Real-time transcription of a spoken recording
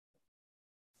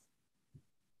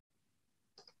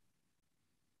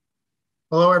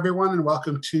Hello, everyone, and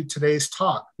welcome to today's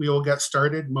talk. We will get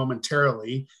started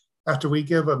momentarily after we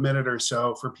give a minute or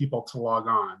so for people to log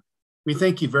on. We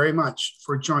thank you very much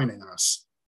for joining us.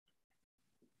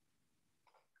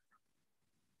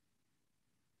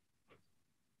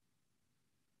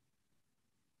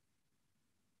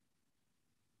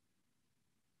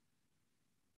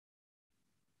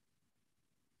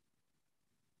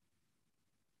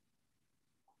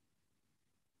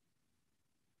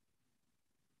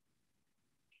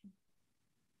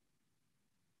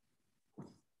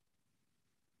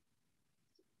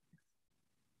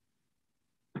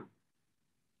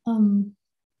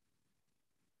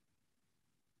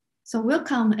 So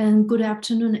welcome and good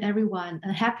afternoon, everyone.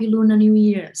 A happy Lunar New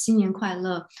Year, 新年快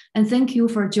乐, and thank you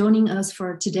for joining us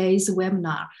for today's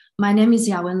webinar. My name is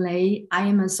Yawen Lei. I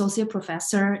am an associate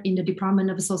professor in the Department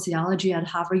of Sociology at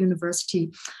Harvard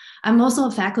University. I'm also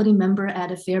a faculty member at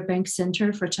the Fairbanks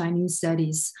Center for Chinese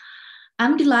Studies.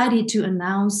 I'm delighted to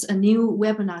announce a new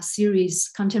webinar series,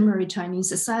 Contemporary Chinese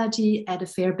Society at the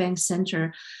Fairbanks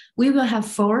Center. We will have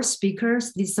 4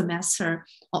 speakers this semester.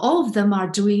 All of them are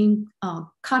doing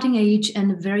cutting edge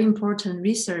and very important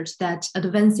research that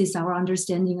advances our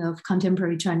understanding of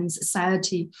contemporary Chinese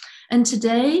society. And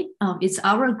today, it's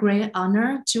our great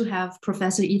honor to have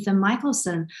Professor Ethan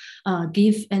Michelson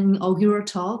give an inaugural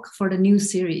talk for the new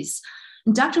series.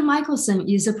 Dr. Michelson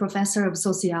is a professor of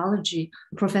sociology,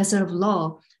 professor of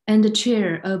law, and the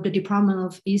chair of the Department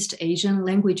of East Asian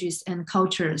Languages and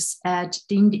Cultures at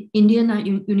the Indiana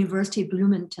University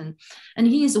Bloomington. And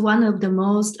he is one of the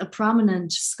most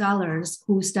prominent scholars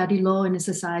who study law and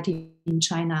society in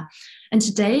China. And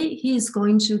today he is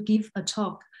going to give a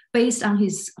talk based on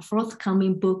his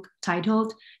forthcoming book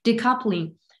titled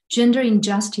Decoupling, Gender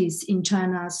Injustice in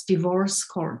China's Divorce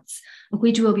Courts,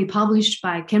 which will be published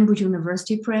by Cambridge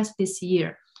University Press this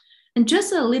year. And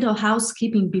just a little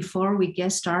housekeeping before we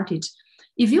get started.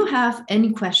 If you have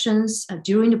any questions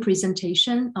during the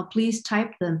presentation, please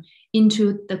type them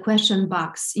into the question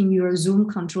box in your Zoom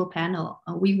control panel.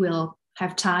 We will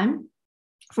have time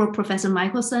for Professor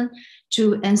Michelson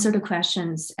to answer the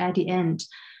questions at the end.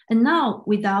 And now,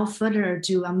 without further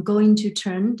ado, I'm going to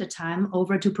turn the time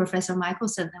over to Professor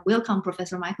Michelson. Welcome,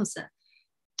 Professor Michelson.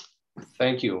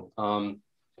 Thank you.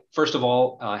 First of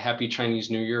all, happy Chinese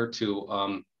New Year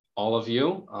to all of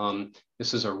you.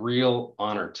 This is a real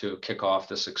honor to kick off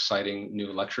this exciting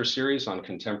new lecture series on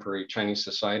contemporary Chinese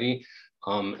society.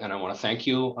 And I want to thank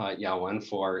you, Yawen,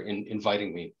 for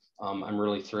inviting me. I'm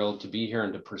really thrilled to be here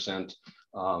and to present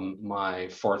my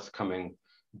forthcoming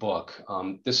book.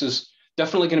 This is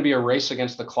definitely going to be a race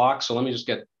against the clock, so let me just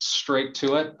get straight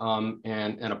to it.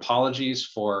 And apologies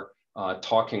for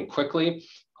talking quickly,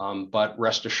 but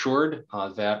rest assured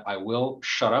that I will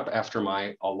shut up after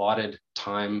my allotted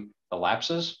time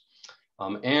elapses.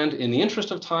 And in the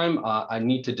interest of time, I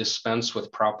need to dispense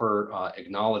with proper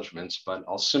acknowledgements, but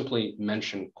I'll simply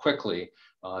mention quickly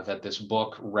that this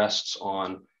book rests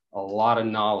on a lot of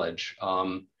knowledge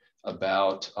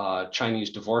about Chinese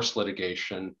divorce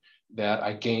litigation that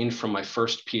I gained from my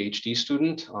first PhD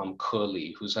student, Ke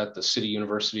Li, who's at the City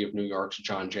University of New York's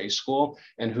John Jay School,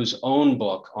 and whose own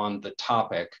book on the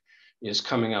topic is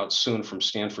coming out soon from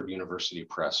Stanford University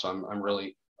Press. So I'm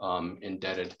really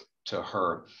indebted to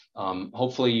her.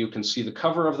 Hopefully you can see the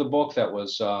cover of the book that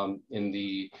was in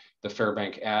the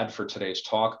Fairbank ad for today's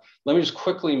talk. Let me just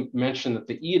quickly mention that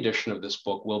the e-edition of this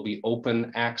book will be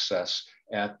open access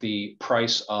at the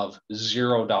price of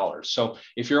 $0. So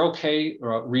if you're okay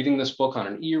reading this book on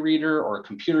an e-reader or a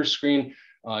computer screen,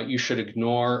 you should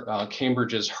ignore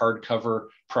Cambridge's hardcover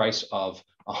price of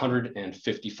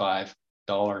 $155.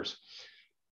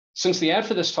 Since the ad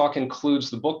for this talk includes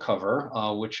the book cover,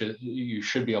 which you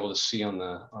should be able to see on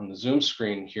the Zoom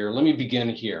screen here, let me begin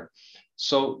here.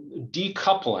 So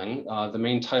decoupling, the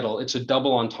main title, it's a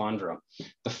double entendre.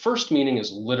 The first meaning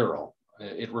is literal.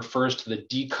 It refers to the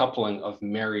decoupling of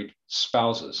married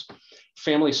spouses.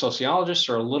 Family sociologists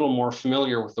are a little more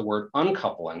familiar with the word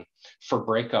uncoupling for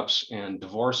breakups and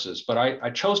divorces, but I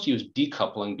chose to use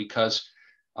decoupling because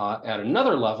at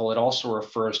another level, it also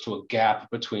refers to a gap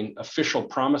between official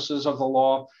promises of the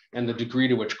law and the degree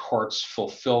to which courts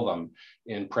fulfill them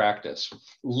in practice.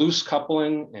 Loose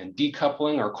coupling and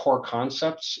decoupling are core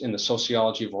concepts in the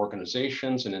sociology of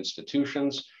organizations and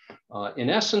institutions. In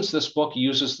essence, this book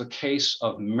uses the case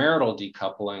of marital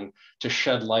decoupling to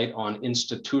shed light on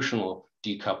institutional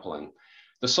decoupling.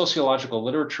 The sociological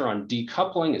literature on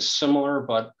decoupling is similar,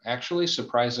 but actually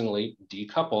surprisingly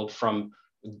decoupled from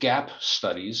gap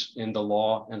studies in the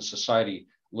law and society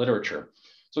literature.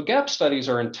 So gap studies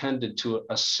are intended to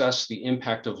assess the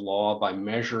impact of law by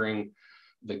measuring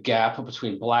the gap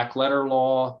between black letter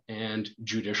law and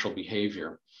judicial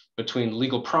behavior, between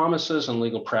legal promises and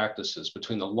legal practices,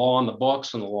 between the law in the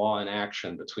books and the law in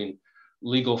action, between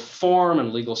legal form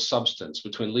and legal substance,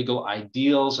 between legal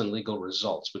ideals and legal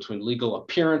results, between legal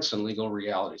appearance and legal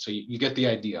reality. So you get the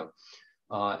idea.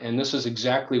 And this is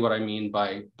exactly what I mean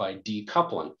by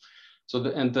decoupling. So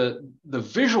the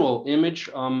visual image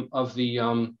of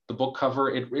the book cover,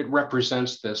 it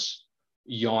represents this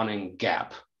yawning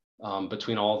gap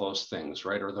between all those things,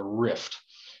 right? Or the rift.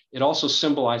 It also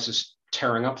symbolizes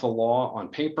tearing up the law on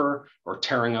paper or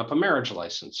tearing up a marriage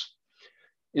license.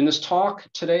 In this talk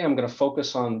today, I'm going to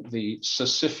focus on the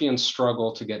Sisyphean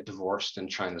struggle to get divorced in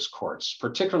China's courts,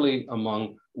 particularly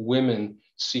among women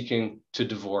seeking to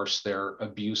divorce their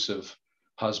abusive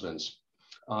husbands.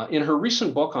 In her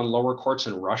recent book on lower courts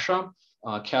in Russia,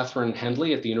 Catherine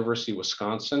Hendley at the University of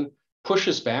Wisconsin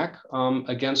pushes back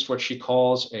against what she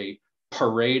calls a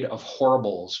parade of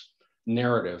horribles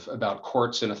narrative about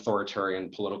courts in authoritarian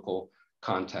political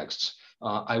contexts.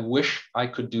 I wish I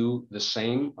could do the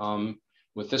same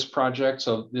with this project.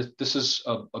 So this is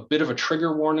a bit of a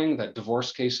trigger warning that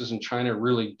divorce cases in China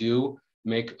really do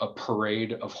make a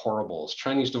parade of horribles.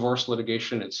 Chinese divorce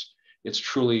litigation, it's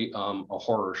truly a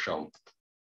horror show.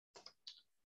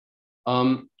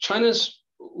 China's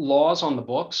laws on the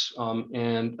books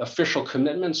and official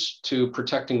commitments to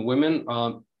protecting women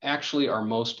actually are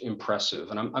most impressive.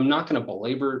 And I'm not going to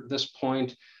belabor this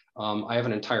point. I have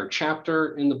an entire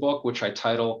chapter in the book, which I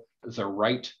title The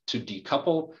Right to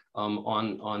Decouple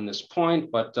on this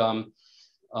point. But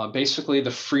basically,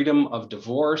 the freedom of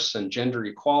divorce and gender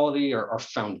equality are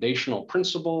foundational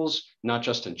principles, not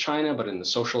just in China, but in the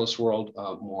socialist world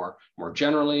more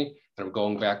generally. Kind of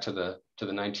going back to the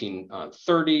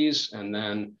 1930s, and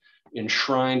then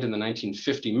enshrined in the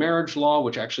 1950 marriage law,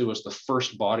 which actually was the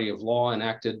first body of law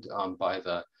enacted by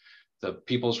the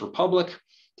People's Republic.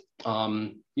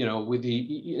 You know, with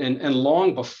and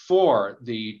long before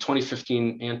the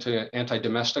 2015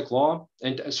 anti-domestic law,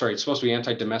 and sorry, it's supposed to be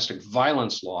anti-domestic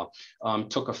violence law,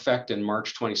 took effect in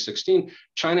March 2016,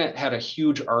 China had a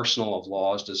huge arsenal of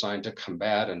laws designed to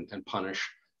combat and punish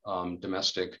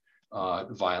domestic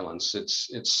violence.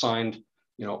 It's signed,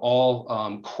 you know,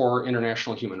 all core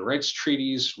international human rights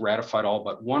treaties, ratified all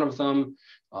but one of them.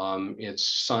 It's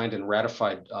signed and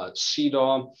ratified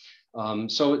CEDAW.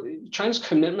 So China's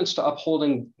commitments to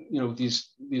upholding, you know,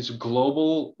 these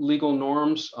global legal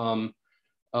norms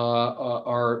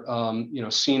are you know,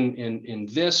 seen in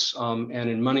this and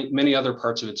in many other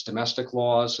parts of its domestic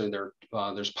laws. And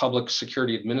there's public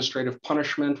security administrative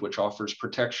punishment, which offers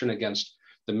protection against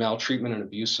the maltreatment and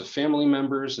abuse of family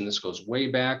members, and this goes way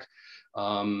back.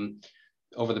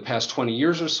 Over the past 20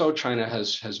 years or so, China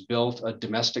has built a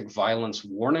domestic violence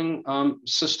warning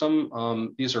system.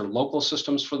 These are local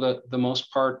systems for the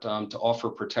most part to offer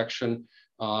protection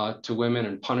to women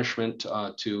and punishment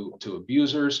to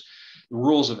abusers. The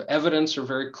rules of evidence are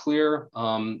very clear,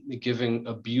 giving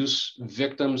abuse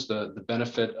victims the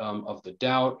benefit of the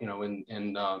doubt. You know,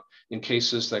 in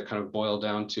cases that kind of boil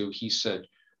down to he said,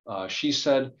 she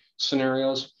said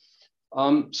scenarios.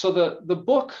 So the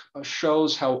book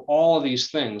shows how all of these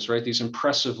things, right, these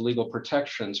impressive legal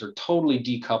protections are totally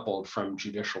decoupled from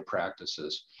judicial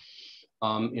practices.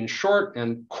 In short,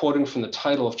 and quoting from the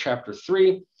title of chapter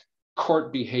 3,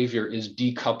 court behavior is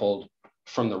decoupled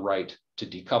from the right to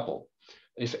decouple.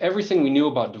 If everything we knew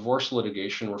about divorce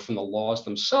litigation were from the laws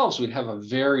themselves, we'd have a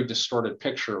very distorted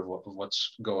picture of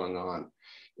what's going on.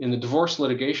 In the divorce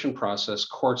litigation process,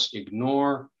 courts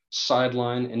ignore,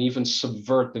 sideline, and even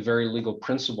subvert the very legal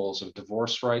principles of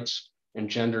divorce rights and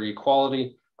gender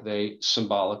equality they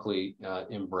symbolically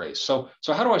embrace. So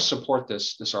how do I support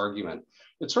this argument?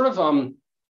 It's sort of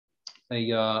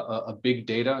a big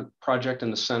data project in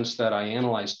the sense that I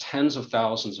analyzed tens of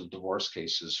thousands of divorce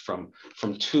cases from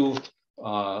two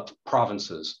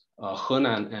provinces,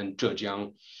 Henan and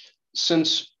Zhejiang.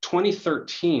 Since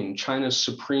 2013, China's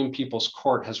Supreme People's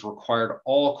Court has required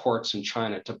all courts in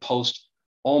China to post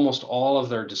almost all of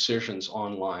their decisions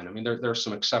online. I mean, there are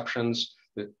some exceptions,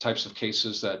 the types of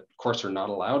cases that courts are not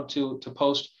allowed to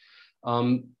post.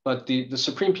 But the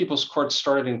Supreme People's Court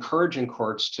started encouraging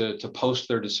courts to post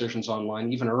their decisions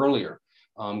online even earlier,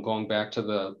 going back to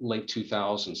the late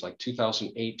 2000s, like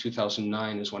 2008,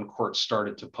 2009 is when courts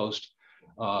started to post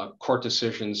court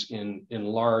decisions in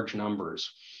large numbers.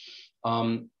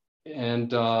 So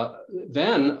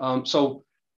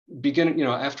beginning, you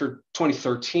know, after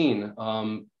 2013,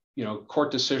 you know,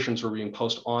 court decisions were being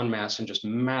posted en masse in just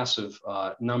massive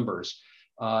numbers.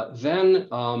 Then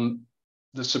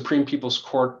the Supreme People's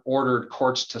Court ordered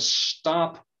courts to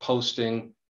stop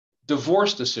posting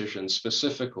divorce decisions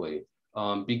specifically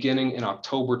beginning in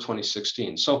October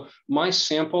 2016. So my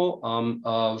sample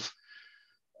of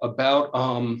about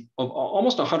of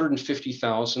almost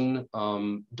 150,000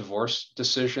 divorce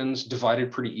decisions,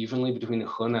 divided pretty evenly between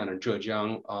Henan and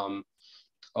Zhejiang,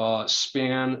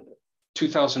 span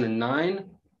 2009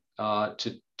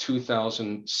 to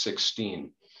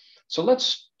 2016. So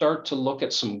let's start to look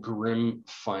at some grim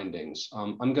findings.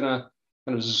 I'm gonna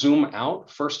zoom out,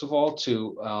 first of all,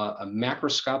 to a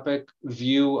macroscopic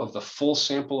view of the full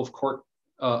sample of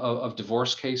of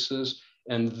divorce cases,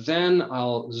 and then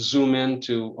I'll zoom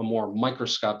into a more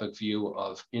microscopic view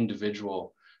of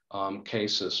individual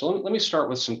cases. So let me start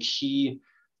with some key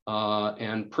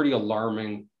and pretty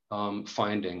alarming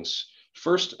findings.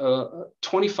 First,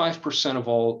 25% of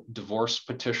all divorce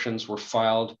petitions were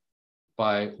filed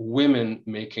by women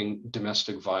making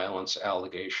domestic violence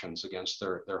allegations against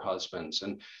their husbands.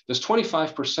 And this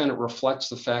 25%, it reflects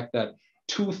the fact that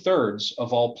 2/3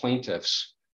 of all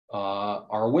plaintiffs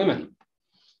are women.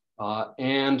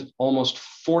 And almost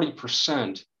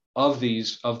 40% of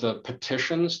the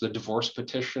petitions, the divorce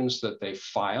petitions that they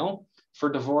file for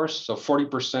divorce, so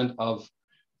 40% of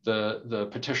the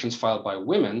petitions filed by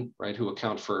women, right, who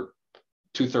account for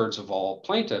 2/3 of all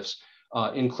plaintiffs,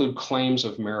 include claims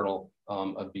of marital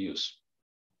abuse.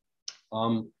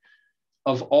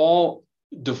 Of all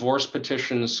divorce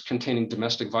petitions containing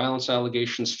domestic violence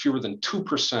allegations, fewer than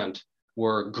 2%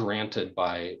 were granted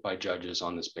by judges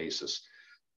on this basis.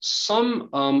 Some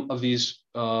of these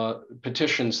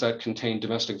petitions that contain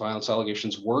domestic violence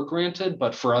allegations were granted,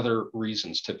 but for other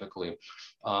reasons, typically.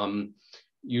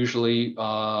 Usually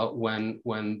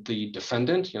when the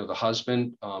defendant, the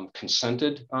husband,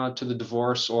 consented to the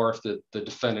divorce, or if the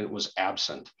defendant was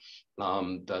absent,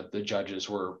 the judges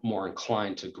were more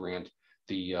inclined to grant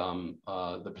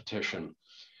the petition.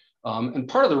 And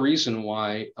part of the reason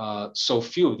why so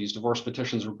few of these divorce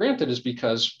petitions were granted is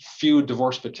because few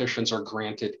divorce petitions are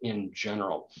granted in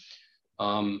general.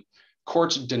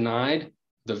 Courts denied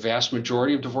the vast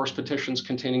majority of divorce petitions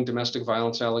containing domestic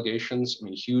violence allegations, I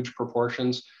mean, huge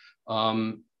proportions.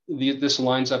 This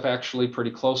lines up actually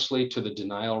pretty closely to the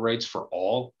denial rates for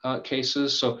all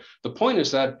cases. So the point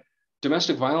is that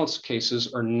domestic violence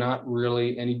cases are not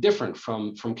really any different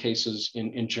from cases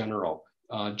in general.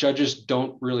 Judges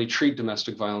don't really treat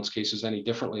domestic violence cases any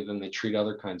differently than they treat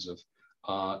other kinds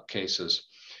of cases.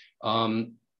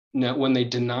 Now, when they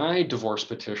deny divorce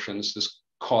petitions, this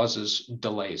causes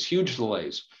delays, huge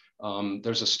delays.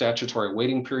 There's a statutory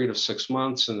waiting period of 6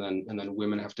 months, and then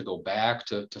women have to go back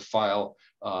to file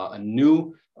a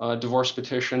new divorce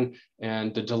petition,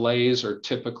 and the delays are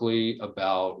typically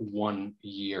about 1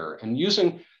 year. And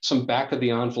using some back of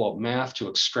the envelope math to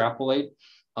extrapolate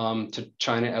to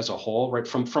China as a whole, right,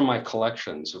 from my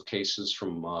collections of cases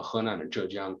from Henan and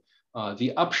Zhejiang,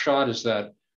 the upshot is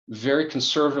that, very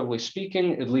conservatively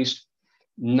speaking, at least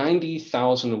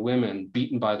 90,000 women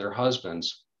beaten by their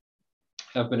husbands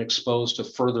have been exposed to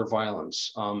further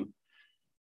violence,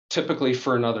 typically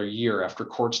for another year after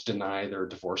courts deny their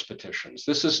divorce petitions.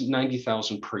 This is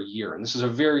 90,000 per year, and this is a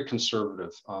very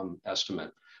conservative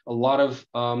estimate. A lot of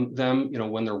them,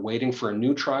 when they're waiting for a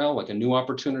new trial, like a new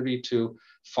opportunity to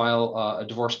file a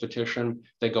divorce petition,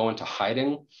 they go into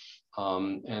hiding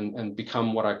and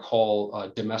become what I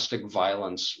call domestic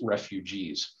violence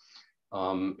refugees.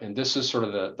 And this is sort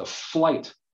of the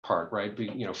flight part, right?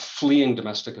 Fleeing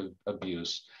domestic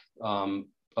abuse.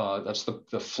 That's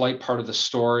the flight part of the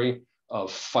story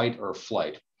of fight or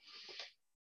flight.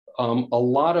 A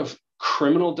lot of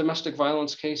criminal domestic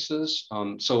violence cases.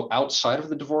 So outside of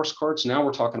the divorce courts, now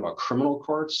we're talking about criminal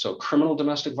courts. So criminal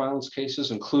domestic violence cases,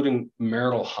 including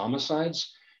marital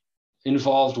homicides,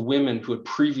 involved women who had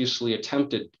previously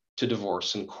attempted to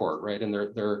divorce in court, right? And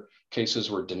their cases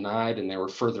were denied, and they were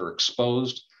further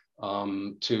exposed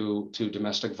to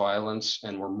domestic violence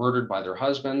and were murdered by their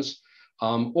husbands.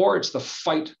 Or it's the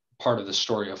fight part of the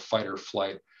story of fight or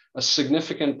flight. A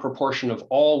significant proportion of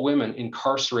all women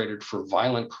incarcerated for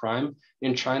violent crime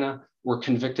in China were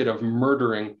convicted of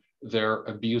murdering their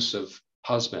abusive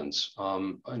husbands,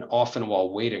 and often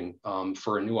while waiting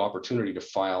for a new opportunity to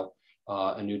file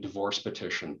a new divorce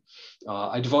petition.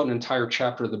 I devote an entire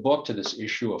chapter of the book to this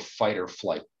issue of fight or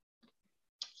flight.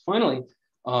 Finally,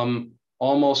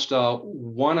 almost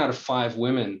 1 out of 5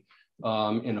 women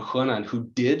in Henan who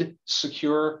did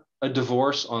secure a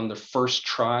divorce on the first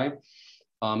try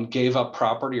gave up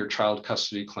property or child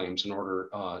custody claims in order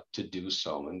to do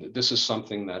so. And this is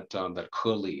something that Ke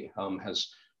Li has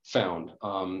found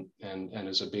and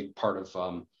is a big part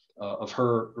of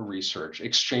her research,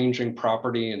 exchanging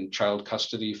property and child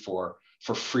custody for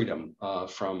freedom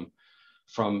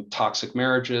from toxic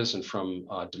marriages and from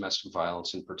domestic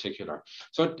violence in particular.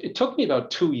 So it took me about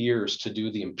 2 years to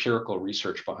do the empirical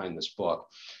research behind this book.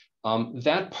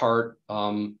 That part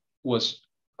was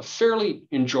a fairly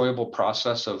enjoyable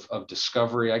process of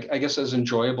discovery, I guess as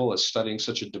enjoyable as studying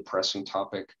such a depressing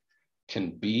topic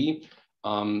can be.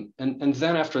 And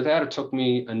then after that, it took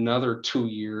me another 2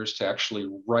 years to actually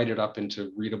write it up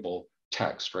into readable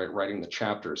text, right? Writing the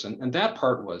chapters. And that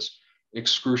part was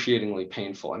excruciatingly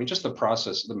painful. I mean, just the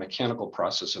process, the mechanical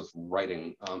process of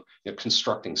writing,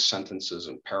 constructing sentences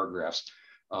and paragraphs,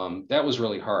 that was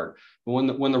really hard.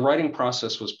 But when the writing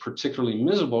process was particularly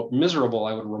miserable,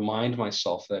 I would remind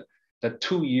myself that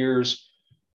 2 years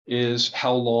is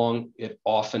how long it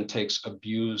often takes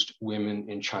abused women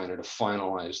in China to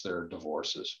finalize their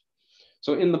divorces.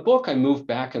 So in the book, I moved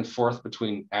back and forth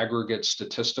between aggregate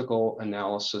statistical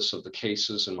analysis of the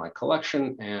cases in my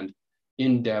collection and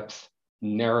in-depth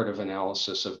narrative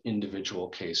analysis of individual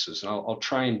cases. And I'll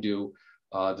try and do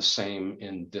the same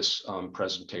in this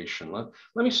presentation. Let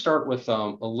me start with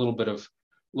a little bit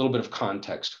of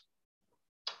context.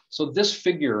 So this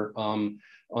figure on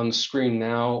the screen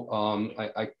now,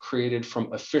 I created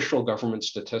from official government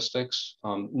statistics,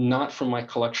 not from my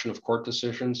collection of court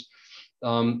decisions.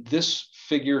 This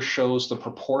figure shows the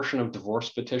proportion of divorce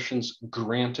petitions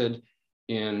granted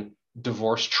in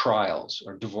divorce trials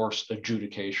or divorce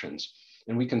adjudications.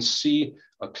 And we can see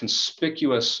a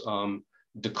conspicuous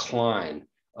decline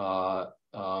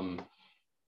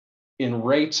in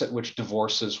rates at which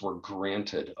divorces were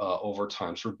granted over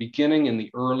time. So we're beginning in the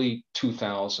early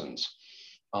 2000s.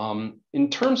 In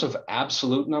terms of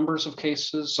absolute numbers of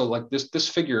cases, so like this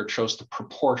figure shows the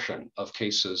proportion of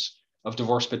cases of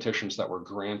divorce petitions that were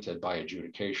granted by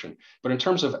adjudication. But in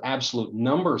terms of absolute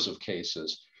numbers of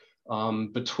cases,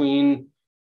 between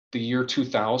the year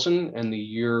 2000 and the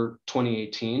year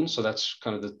 2018, so that's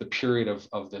kind of the period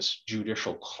of this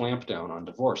judicial clampdown on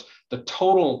divorce, the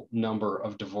total number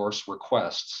of divorce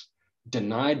requests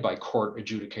denied by court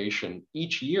adjudication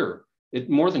each year, it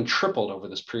more than tripled over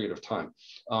this period of time,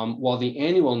 while the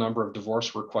annual number of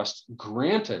divorce requests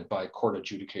granted by court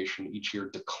adjudication each year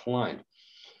declined.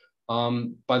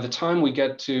 By the time we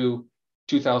get to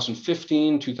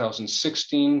 2015,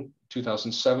 2016,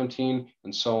 2017,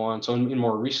 and so on. So in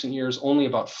more recent years, only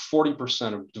about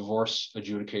 40% of divorce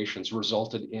adjudications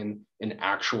resulted in an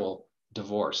actual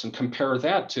divorce. And compare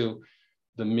that to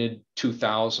the mid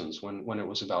 2000s when it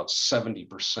was about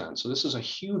 70%. So this is a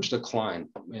huge decline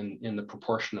in the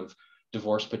proportion of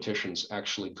divorce petitions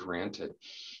actually granted.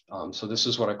 So this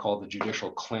is what I call the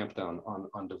judicial clampdown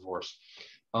on divorce.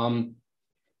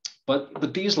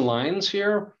 But these lines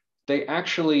here, they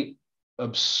actually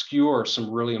obscure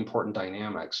some really important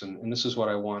dynamics. And this is what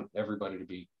I want everybody to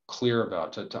be clear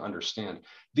about, to understand.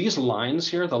 These lines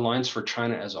here, the lines for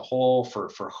China as a whole, for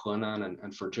Henan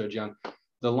and for Zhejiang,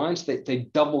 the lines, they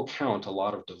double count a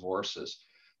lot of divorces.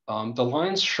 The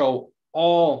lines show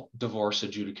all divorce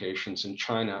adjudications in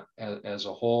China as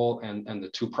a whole and the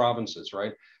 2 provinces,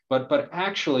 right? But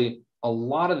actually a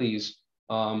lot of these,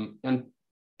 and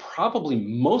probably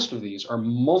most of these, are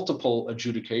multiple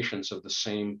adjudications of the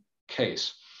same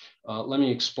case. Let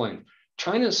me explain.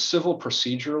 China's civil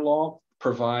procedure law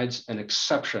provides an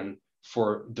exception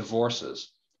for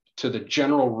divorces to the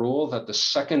general rule that the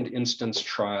second instance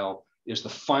trial is the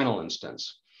final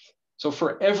instance. So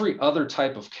for every other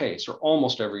type of case, or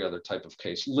almost every other type of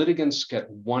case, litigants get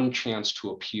one chance to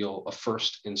appeal a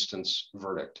first instance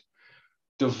verdict.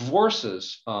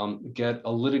 Divorces get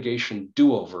a litigation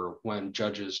do-over when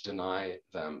judges deny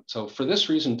them. So for this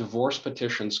reason, divorce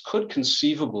petitions could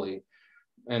conceivably,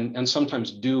 and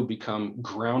sometimes do, become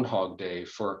Groundhog Day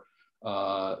for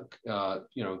that are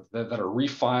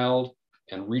refiled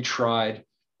and retried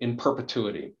in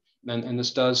perpetuity. And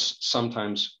this does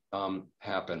sometimes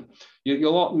happen.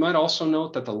 You might also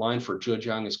note that the line for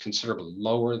Zhejiang is considerably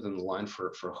lower than the line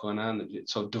for Henan.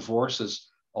 So divorce is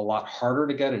a lot harder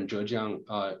to get in Zhejiang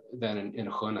than in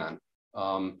Henan.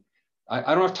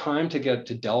 I don't have time to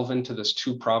delve into this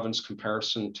 2 province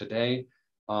comparison today.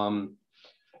 But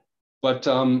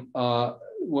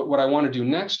what I want to do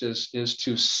next is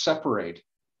to separate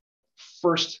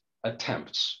first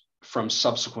attempts from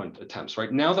subsequent attempts,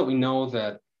 right? Now that we know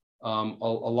that a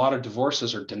lot of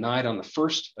divorces are denied on the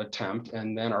first attempt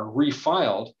and then are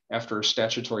refiled after a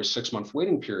statutory 6-month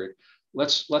waiting period,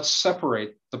 let's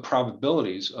separate the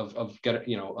probabilities of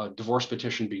a divorce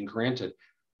petition being granted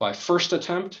by first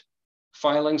attempt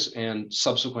filings and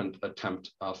subsequent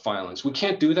attempt filings. We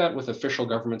can't do that with official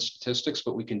government statistics,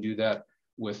 but we can do that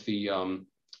with the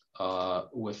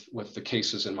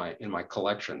cases in my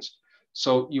collections.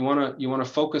 So you want to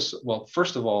focus. Well,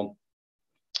 first of all,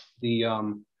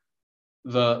 The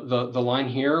line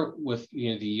here with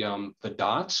the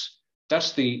dots,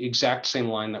 that's the exact same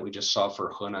line that we just saw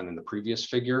for Henan in the previous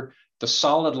figure. The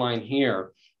solid line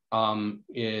here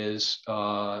is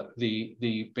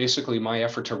basically my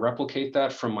effort to replicate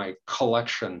that from my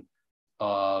collection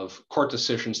of court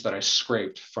decisions that I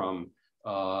scraped from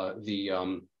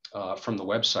the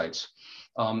websites,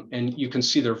 and you can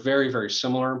see they're very, very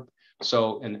similar.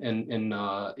 So in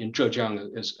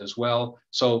Zhejiang as well.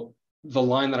 So the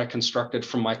line that I constructed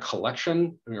from my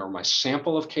collection or my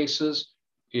sample of cases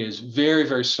is very,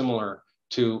 very similar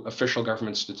to official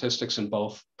government statistics in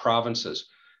both provinces.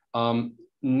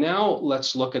 Now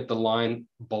let's look at the line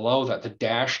below that, the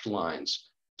dashed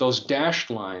lines. Those dashed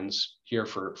lines here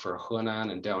for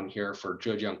Henan and down here for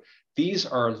Zhejiang, these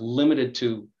are limited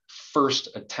to first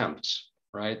attempts,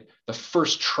 right? The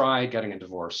first try getting a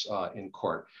divorce in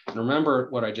court. And remember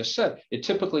what I just said, it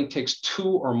typically takes 2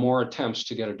 or more attempts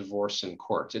to get a divorce in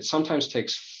court. It sometimes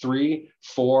takes 3,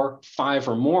 4, 5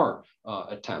 or more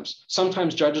attempts.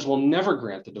 Sometimes judges will never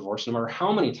grant the divorce no matter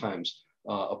how many times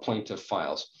a plaintiff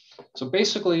files. So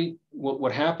basically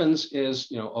what happens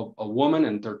is, a woman,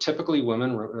 and they're typically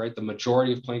women, right? The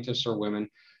majority of plaintiffs are women,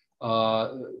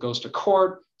 goes to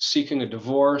court seeking a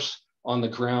divorce on the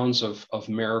grounds of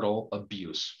marital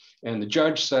abuse. And the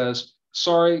judge says,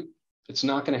 sorry, it's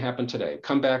not going to happen today.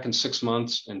 Come back in 6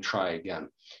 months and try again.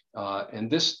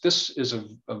 And this is a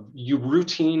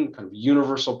routine kind of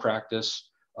universal practice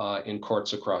in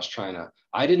courts across China.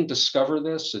 I didn't discover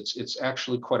this. It's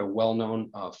actually quite a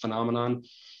well-known phenomenon.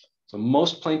 So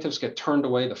most plaintiffs get turned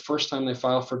away the first time they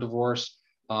file for divorce,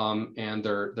 and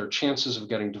their chances of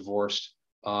getting divorced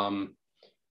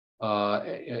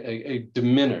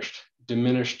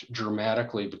diminished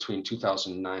dramatically between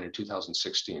 2009 and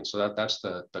 2016. So that's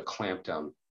the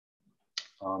clampdown.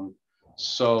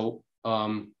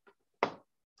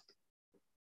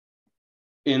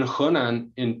 In Henan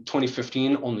in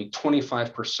 2015, only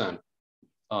 25%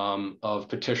 of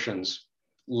petitions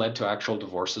led to actual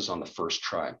divorces on the first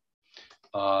try.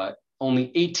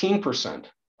 Only 18%,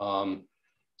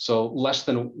 so less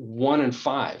than 1 in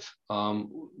 5,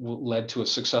 led to a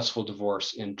successful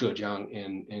divorce in Zhejiang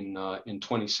in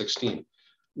 2016.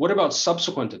 What about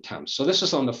subsequent attempts? So this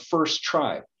is on the first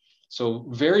try. So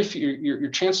very few, your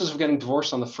chances of getting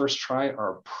divorced on the first try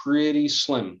are pretty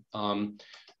slim.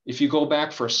 If you go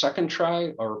back for a second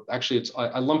try, or actually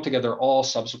I lump together all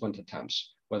subsequent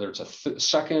attempts, whether it's a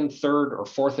second, third, or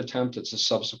fourth attempt, it's a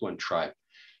subsequent try.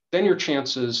 Then your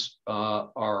chances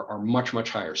are much, much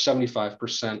higher,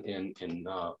 75% in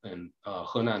Henan and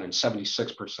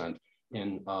 76%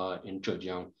 in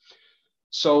Zhejiang.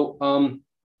 So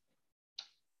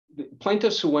the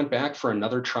plaintiffs who went back for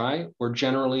another try were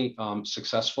generally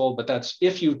successful, but that's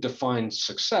if you define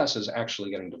success as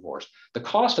actually getting divorced. The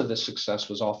cost of this success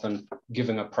was often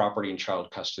giving up property and child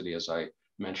custody, as I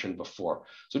mentioned before.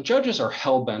 So judges are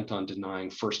hell-bent on denying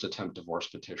first attempt divorce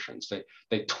petitions.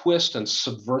 They twist and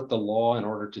subvert the law in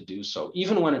order to do so,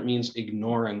 even when it means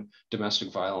ignoring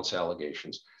domestic violence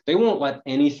allegations. They won't let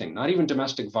anything, not even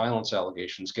domestic violence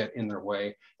allegations, get in their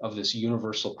way of this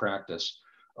universal practice,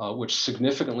 which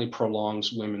significantly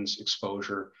prolongs women's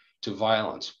exposure to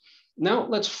violence. Now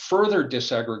let's further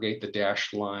disaggregate the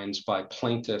dashed lines by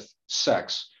plaintiff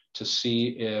sex to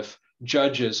see if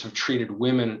judges have treated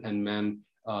women and men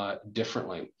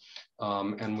differently.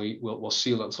 And we'll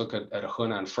see, let's look at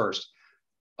Henan first.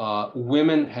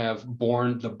 Women have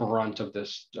borne the brunt of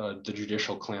this, the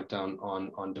judicial clampdown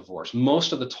on divorce.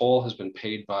 Most of the toll has been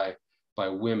paid by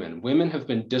women. Women have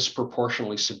been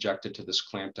disproportionately subjected to this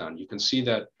clampdown. You can see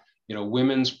that,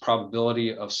 women's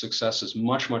probability of success is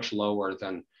much, much lower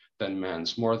than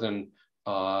men's, more than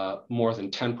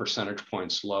 10 percentage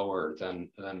points lower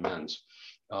than men's.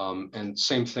 And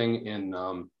same thing in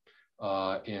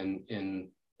Zhejiang.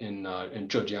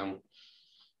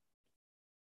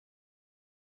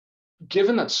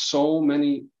 Given that so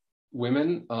many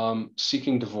women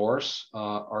seeking divorce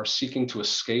are seeking to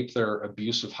escape their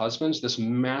abusive husbands, this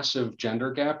massive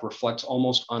gender gap reflects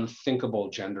almost unthinkable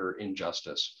gender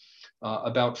injustice.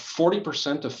 About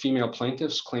 40% of female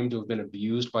plaintiffs claim to have been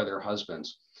abused by their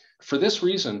husbands. For this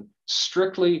reason,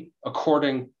 strictly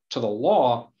according to the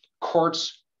law,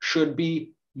 courts should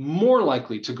be more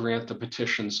likely to grant the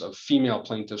petitions of female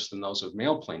plaintiffs than those of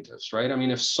male plaintiffs, right? I mean,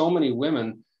 if so many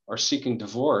women are seeking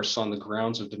divorce on the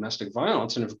grounds of domestic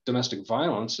violence, and if domestic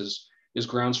violence is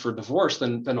grounds for divorce,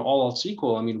 then all else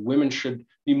equal, I mean, women should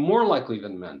be more likely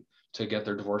than men to get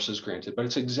their divorces granted, but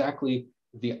it's exactly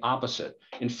the opposite.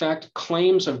 In fact,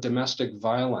 claims of domestic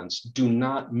violence do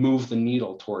not move the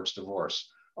needle towards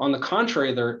divorce. On the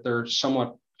contrary, they're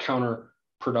somewhat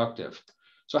counterproductive.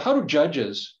 So how do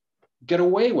judges get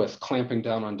away with clamping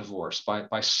down on divorce by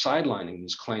sidelining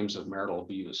these claims of marital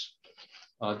abuse?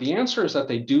 The answer is that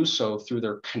they do so through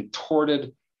their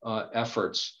contorted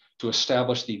efforts to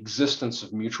establish the existence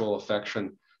of mutual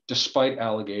affection despite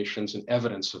allegations and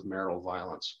evidence of marital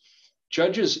violence.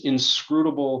 Judges'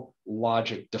 inscrutable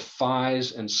logic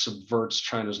defies and subverts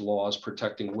China's laws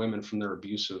protecting women from their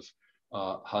abusive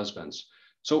husbands.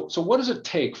 So what does it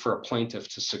take for a plaintiff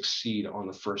to succeed on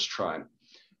the first try?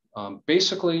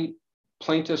 Basically,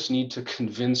 plaintiffs need to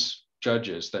convince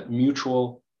judges that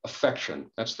mutual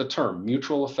affection, that's the term,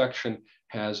 mutual affection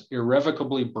has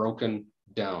irrevocably broken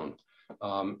down.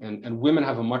 And women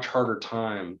have a much harder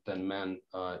time than men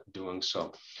doing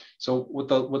so. So what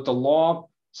the law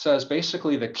says,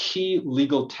 basically the key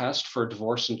legal test for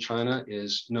divorce in China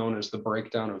is known as the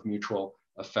breakdown of mutual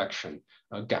affection,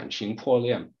 感情破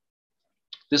裂.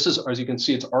 This is, as you can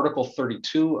see, it's Article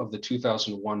 32 of the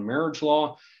 2001 marriage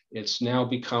law. It's now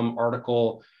become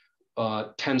Article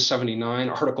 1079,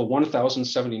 Article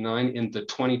 1079 in the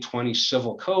 2020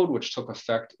 Civil Code, which took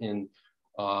effect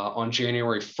on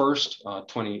January 1st,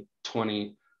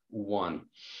 2021.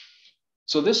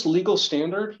 So this legal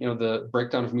standard, the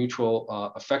breakdown of mutual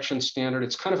affection standard,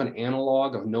 it's kind of an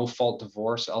analog of no-fault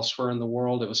divorce elsewhere in the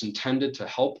world. It was intended to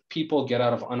help people get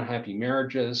out of unhappy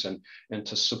marriages and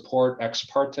to support ex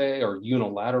parte or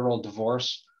unilateral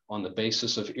divorce on the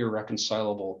basis of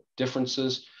irreconcilable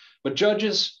differences. But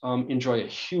judges enjoy a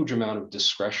huge amount of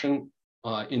discretion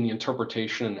in the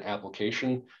interpretation and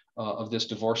application of this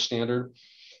divorce standard.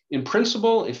 In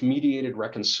principle, if mediated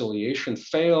reconciliation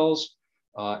fails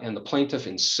and the plaintiff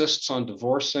insists on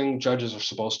divorcing, judges are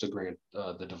supposed to grant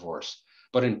the divorce.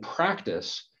 But in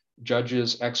practice,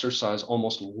 judges exercise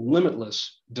almost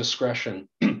limitless discretion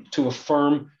to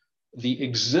affirm the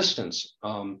existence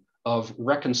of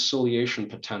reconciliation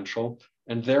potential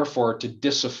and therefore to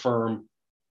disaffirm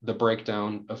the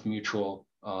breakdown of mutual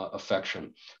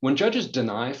affection. When judges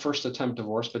deny first attempt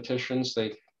divorce petitions,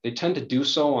 they tend to do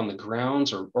so on the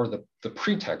grounds or the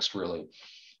pretext really,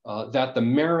 that the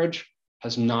marriage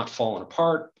has not fallen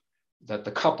apart, that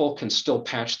the couple can still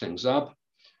patch things up.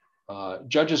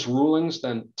 Judges' rulings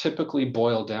then typically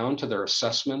boil down to their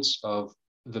assessments of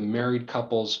the married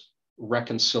couple's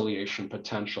reconciliation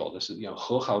potential. This is,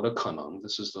 和好的可能.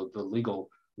 This is the legal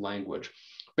language.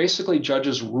 Basically,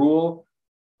 judges rule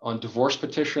on divorce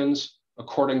petitions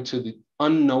according to the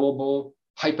unknowable,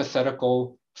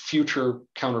 hypothetical, future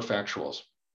counterfactuals.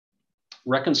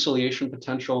 Reconciliation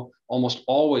potential almost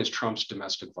always trumps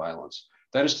domestic violence.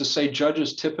 That is to say,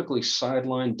 judges typically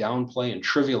sideline, downplay, and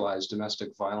trivialize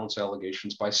domestic violence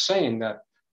allegations by saying that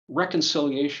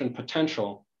reconciliation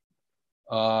potential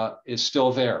is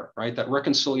still there, right? That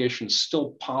reconciliation is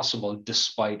still possible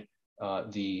despite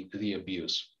the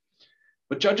abuse.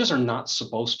 But judges are not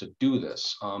supposed to do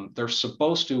this. They're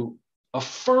supposed to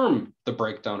affirm the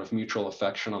breakdown of mutual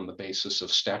affection on the basis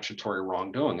of statutory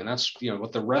wrongdoing. And that's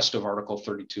what the rest of Article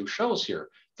 32 shows here,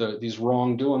 these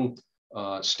wrongdoing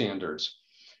standards.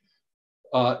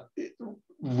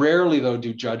 Rarely, though,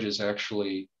 do judges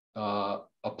actually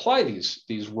apply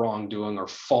these wrongdoing or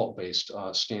fault-based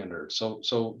standards.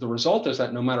 So the result is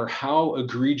that no matter how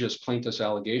egregious plaintiffs'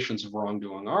 allegations of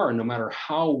wrongdoing are, and no matter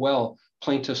how well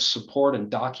plaintiffs support and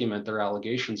document their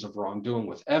allegations of wrongdoing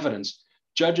with evidence,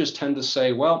 judges tend to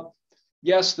say, well,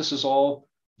 yes, this is all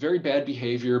very bad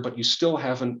behavior, but you still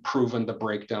haven't proven the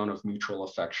breakdown of mutual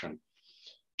affection.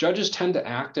 Judges tend to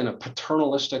act in a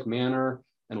paternalistic manner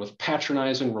and with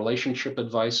patronizing relationship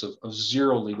advice of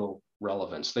zero legal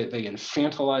relevance. They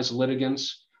infantilize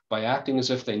litigants by acting as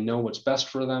if they know what's best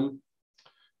for them.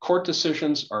 Court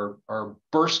decisions are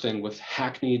bursting with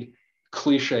hackneyed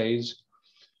cliches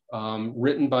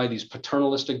written by these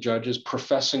paternalistic judges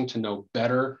professing to know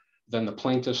better than the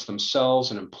plaintiffs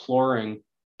themselves and imploring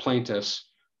plaintiffs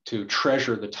to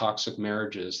treasure the toxic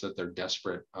marriages that they're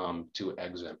desperate to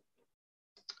exit.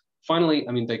 Finally,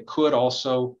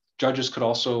 judges could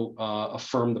also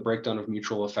affirm the breakdown of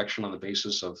mutual affection on the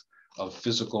basis of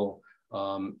physical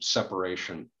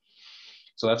separation.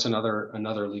 So that's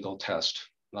another legal test.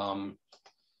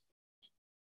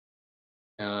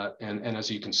 And as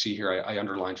you can see here, I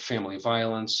underlined family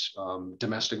violence,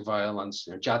 domestic violence,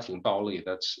 家庭暴力.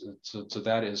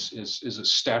 That is a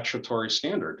statutory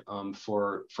standard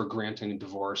for granting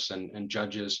divorce, and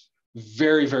judges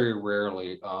very, very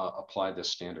rarely apply this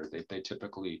standard. They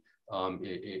typically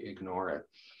ignore it.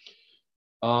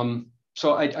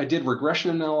 So I did regression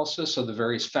analysis of the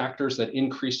various factors that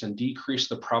increased and decreased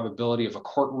the probability of a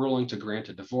court ruling to grant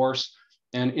a divorce.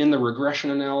 And in the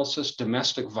regression analysis,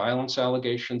 domestic violence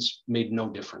allegations made no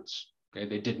difference. Okay?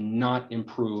 They did not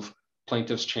improve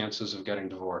plaintiff's chances of getting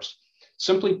divorced.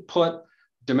 Simply put,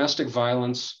 domestic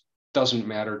violence doesn't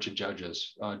matter to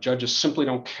judges. Judges simply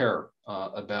don't care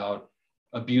about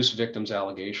abuse victims'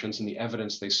 allegations and the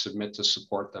evidence they submit to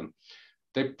support them.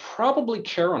 They probably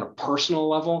care on a personal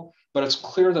level, but it's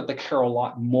clear that they care a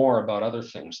lot more about other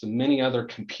things, the many other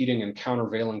competing and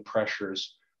countervailing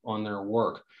pressures on their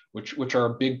work, which are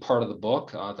a big part of the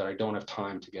book that I don't have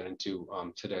time to get into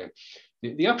today.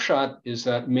 The upshot is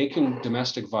that making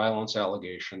domestic violence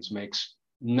allegations makes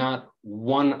not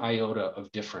one iota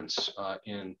of difference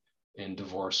in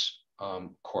divorce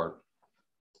court.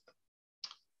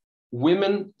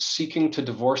 Women seeking to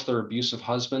divorce their abusive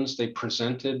husbands, they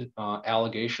presented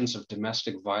allegations of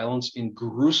domestic violence in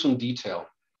gruesome detail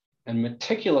and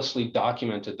meticulously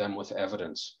documented them with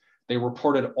evidence. They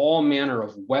reported all manner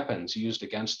of weapons used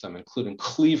against them, including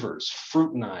cleavers,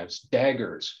 fruit knives,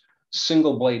 daggers,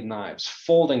 single blade knives,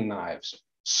 folding knives,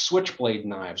 switchblade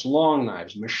knives, long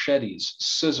knives, machetes,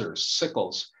 scissors,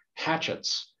 sickles,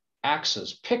 hatchets,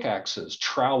 axes, pickaxes,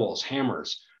 trowels,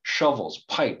 hammers, shovels,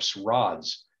 pipes,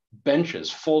 rods, benches,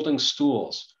 folding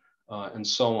stools, and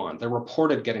so on. They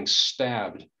reported getting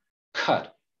stabbed,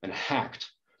 cut, and hacked.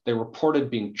 They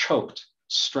reported being choked,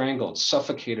 strangled,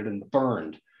 suffocated, and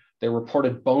burned. They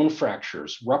reported bone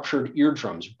fractures, ruptured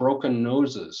eardrums, broken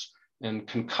noses, and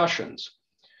concussions.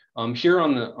 Here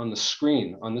on the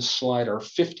screen, on this slide, are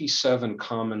 57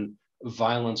 common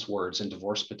violence words in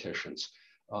divorce petitions.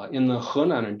 In the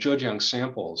Henan and Zhejiang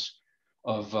samples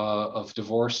of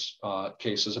divorce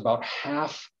cases, about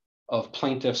half of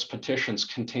plaintiffs' petitions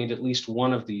contained at least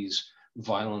one of these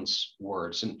violence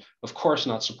words. And of course,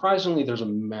 not surprisingly, there's a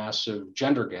massive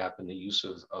gender gap in the use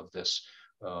of this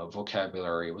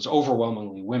vocabulary. It was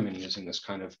overwhelmingly women using this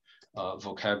kind of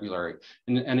vocabulary.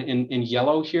 And in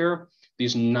yellow here,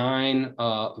 these 9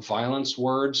 violence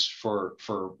words for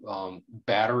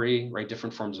battery, right?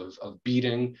 Different forms of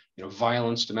beating,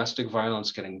 violence, domestic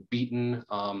violence, getting beaten,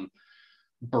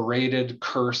 berated,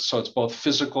 cursed. So it's both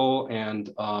physical and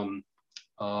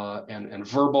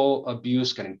verbal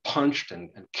abuse, getting punched and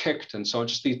kicked. And so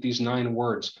just these 9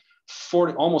 words,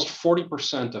 almost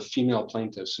 40% of female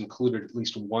plaintiffs included at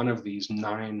least one of these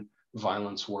 9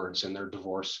 violence words in their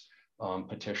divorce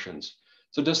petitions.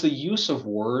 So does the use of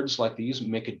words like these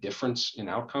make a difference in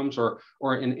outcomes or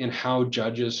in how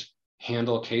judges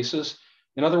handle cases?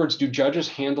 In other words, do judges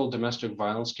handle domestic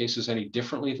violence cases any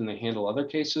differently than they handle other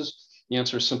cases? The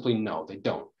answer is simply no, they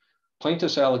don't.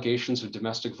 Plaintiffs' allegations of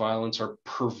domestic violence are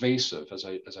pervasive, as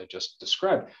I just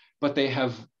described, but they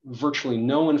have virtually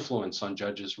no influence on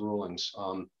judges' rulings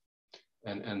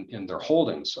and in their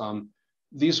holdings.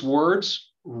 These words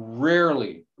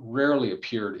rarely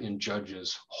appeared in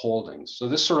judges' holdings. So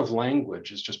this sort of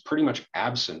language is just pretty much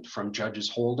absent from judges'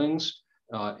 holdings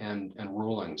and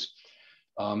rulings.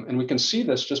 And we can see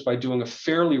this just by doing a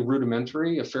fairly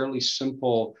rudimentary, a fairly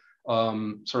simple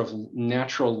sort of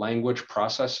natural language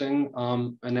processing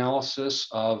analysis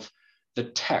of the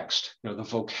text, the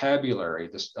vocabulary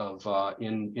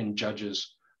in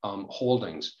judges'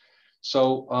 holdings.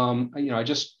 So, I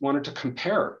just wanted to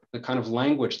compare the kind of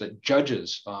language that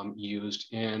judges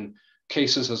used in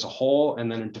cases as a whole,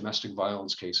 and then in domestic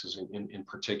violence cases in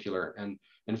particular. And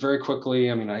very quickly,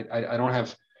 I don't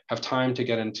have time to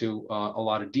get into a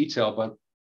lot of detail, but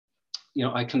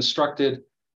I constructed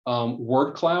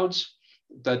word clouds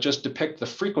that just depict the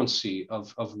frequency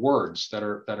of words that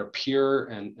appear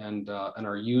and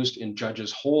are used in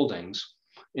judges' holdings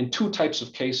in 2 types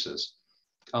of cases: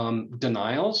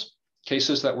 denials,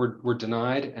 cases that were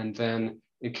denied, and then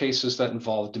in cases that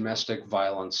involve domestic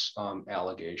violence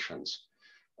allegations.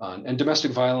 And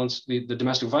domestic violence, the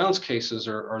domestic violence cases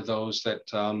are those that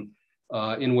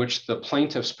in which the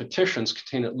plaintiff's petitions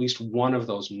contain at least one of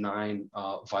those 9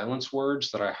 violence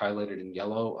words that I highlighted in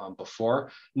yellow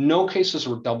before. No cases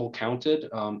were double counted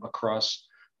across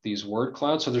these word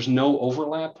clouds, so there's no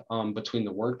overlap between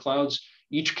the word clouds.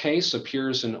 Each case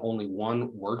appears in only one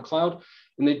word cloud,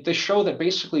 and they show that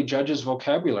basically judges'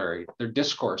 vocabulary, their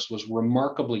discourse was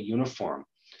remarkably uniform.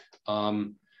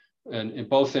 And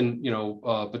both in,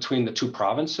 between the 2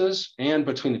 provinces and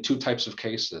between the 2 types of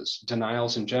cases,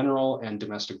 denials in general and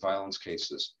domestic violence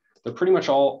cases. They're pretty much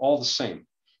all the same.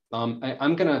 I'm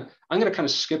gonna kind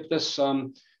of skip this,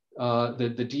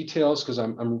 the details, because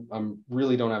I'm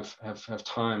really don't have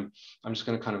time. I'm just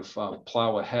gonna kind of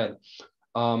plow ahead.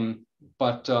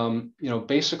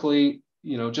 Basically,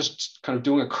 just kind of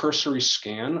doing a cursory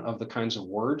scan of the kinds of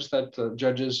words that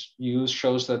judges use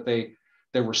shows that they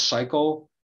recycle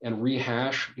and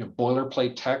rehash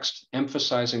boilerplate text,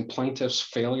 emphasizing plaintiff's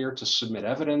failure to submit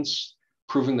evidence,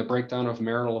 proving the breakdown of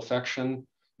marital affection,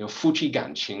 夫妻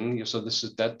感情. So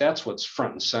that's what's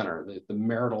front and center, the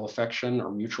marital affection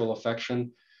or mutual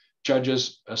affection.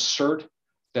 Judges assert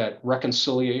that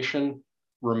reconciliation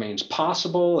remains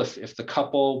possible if the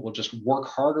couple will just work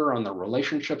harder on their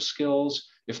relationship skills,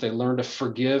 if they learn to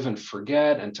forgive and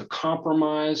forget and to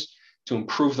compromise, to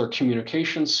improve their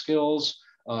communication skills,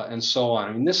 and so on.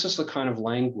 I mean, this is the kind of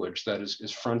language that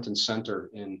is front and center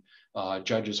in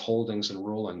judges' holdings and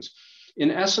rulings.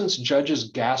 In essence, judges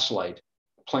gaslight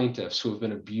plaintiffs who have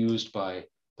been abused by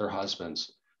their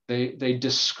husbands. They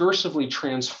discursively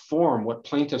transform what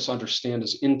plaintiffs understand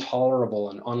as intolerable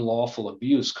and unlawful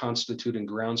abuse constituting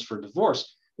grounds for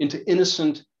divorce into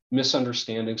innocent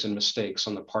misunderstandings and mistakes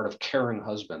on the part of caring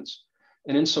husbands.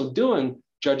 And in so doing,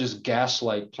 judges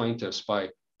gaslight plaintiffs by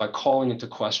calling into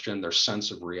question their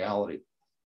sense of reality.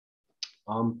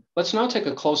 Let's now take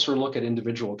a closer look at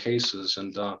individual cases.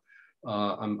 And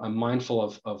I'm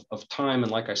mindful of time.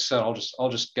 And like I said, I'll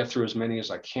just get through as many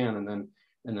as I can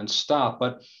and then stop.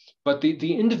 But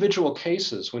the individual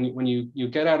cases, when you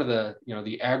get out of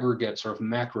the aggregate sort of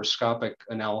macroscopic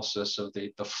analysis of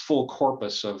the full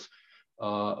corpus of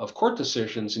court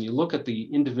decisions, and you look at the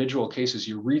individual cases,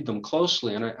 you read them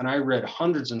closely. And I read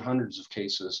hundreds and hundreds of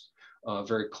cases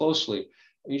very closely.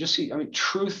 And you just see, I mean,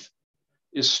 truth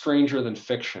is stranger than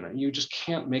fiction. And you just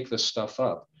can't make this stuff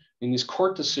up. I mean, these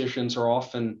court decisions are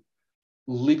often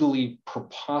legally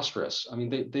preposterous. I mean,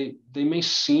 they may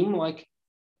seem like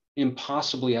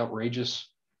impossibly outrageous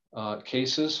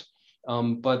cases,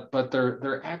 but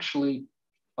they're actually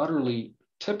utterly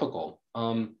typical.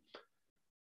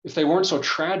 If they weren't so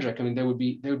tragic, I mean, they would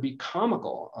be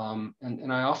comical.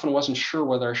 And I often wasn't sure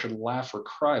whether I should laugh or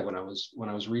cry when I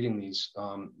was reading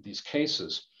these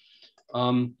cases.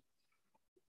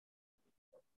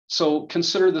 So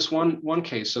consider this one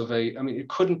case of I mean, it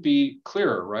couldn't be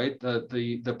clearer, right?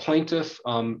 The plaintiff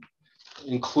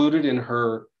included in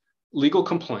her legal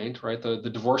complaint, right, the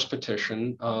divorce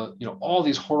petition, all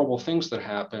these horrible things that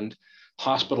happened,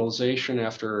 hospitalization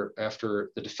after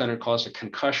the defendant caused a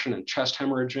concussion and chest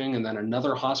hemorrhaging, and then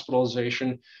another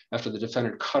hospitalization after the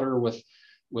defendant cut her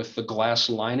with the glass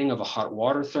lining of a hot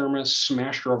water thermos,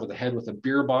 smashed her over the head with a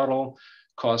beer bottle,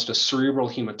 caused a cerebral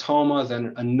hematoma,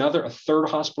 then a third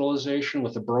hospitalization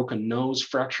with a broken nose,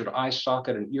 fractured eye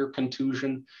socket, and ear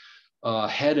contusion,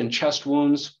 head and chest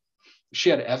wounds. She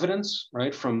had evidence,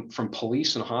 right, from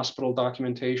police and hospital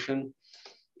documentation.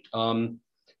 And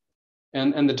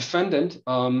the defendant,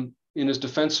 in his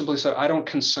defense, simply said, "I don't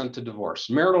consent to divorce.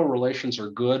 Marital relations are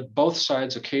good. Both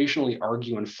sides occasionally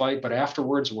argue and fight, but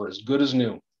afterwards we're as good as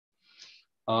new."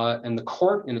 And the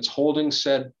court, in its holding,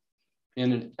 said,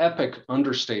 in an epic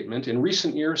understatement, in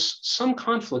recent years, some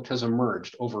conflict has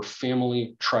emerged over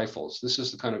family trifles. This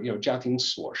is the kind of, 家庭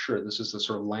琐事. This is the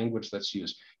sort of language that's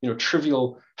used,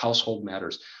 trivial household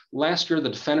matters. Last year, the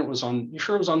defendant was on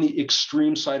the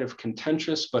extreme side of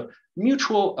contentious, but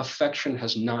mutual affection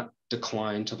has not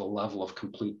declined to the level of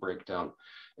complete breakdown.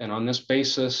 And on this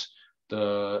basis,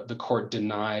 the court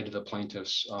denied the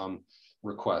plaintiff's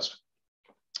request.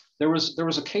 There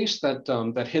was a case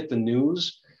that hit the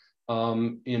news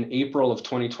in April of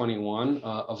 2021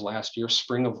 of last year,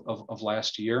 spring of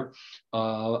last year,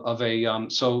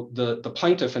 so the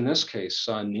plaintiff in this case,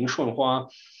 Ning Shunhua,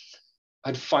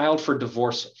 had filed for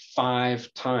divorce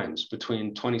 5 times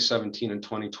between 2017 and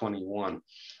 2021.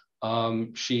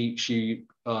 She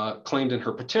claimed in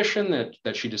her petition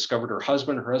that she discovered her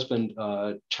husband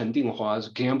Chen Dinghua's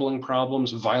gambling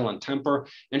problems, violent temper,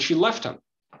 and she left him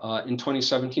in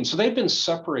 2017. So they'd been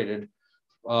separated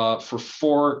for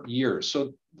 4 years.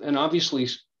 So, and obviously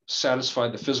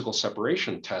satisfied the physical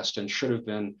separation test and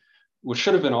which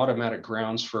should have been automatic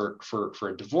grounds for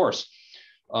a divorce.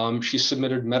 She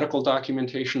submitted medical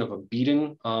documentation of a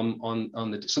beating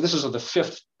so this is the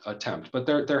 5th attempt, but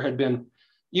there had been,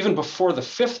 even before the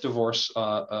 5th divorce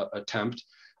attempt,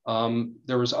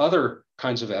 there was other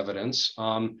kinds of evidence.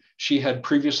 She had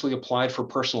previously applied for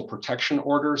personal protection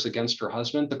orders against her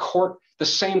husband. The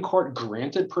same court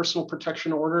granted personal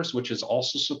protection orders, which is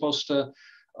also supposed to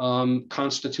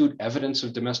constitute evidence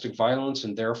of domestic violence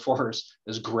and therefore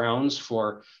as grounds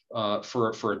for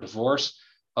a divorce.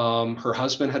 Her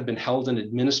husband had been held in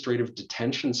administrative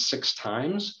detention 6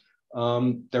 times.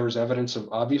 There was evidence of,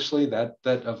 obviously, that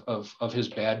of his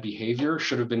bad behavior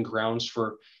should have been grounds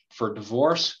for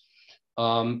divorce.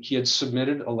 He had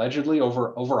submitted allegedly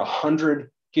over 100.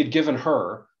 He had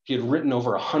written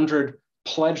over 100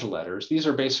 pledge letters. These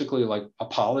are basically like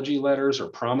apology letters or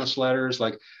promise letters,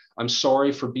 like, "I'm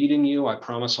sorry for beating you. I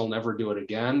promise I'll never do it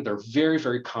again." They're very,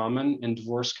 very common in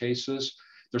divorce cases.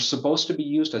 They're supposed to be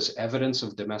used as evidence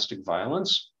of domestic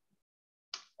violence.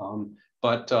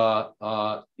 But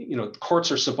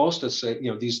courts are supposed to say,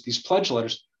 these pledge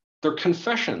letters, they're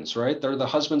confessions, right? They're the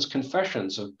husband's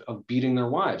confessions of beating their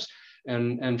wives,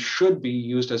 and should be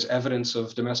used as evidence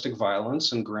of domestic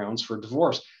violence and grounds for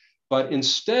divorce. But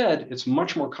instead, it's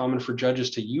much more common for judges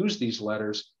to use these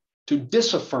letters to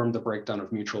disaffirm the breakdown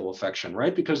of mutual affection,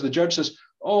 right? Because the judge says,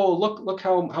 oh, look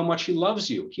how much he loves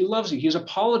you. He loves you. He's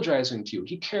apologizing to you.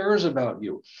 He cares about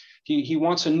you. He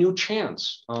wants a new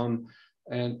chance,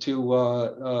 and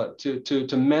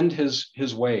to mend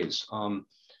his ways.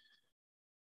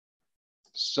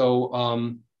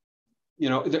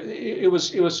 There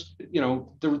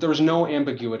was no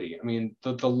ambiguity. I mean,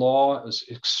 the law is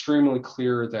extremely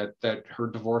clear that her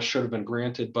divorce should have been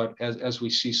granted, but as we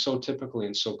see so typically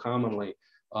and so commonly,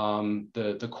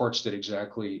 the courts did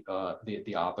exactly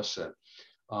the opposite.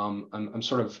 I'm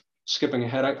sort of skipping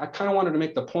ahead. I kind of wanted to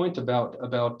make the point about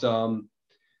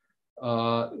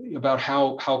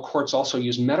how courts also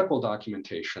use medical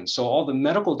documentation. So all the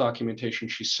medical documentation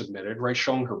she submitted, right,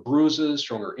 showing her bruises,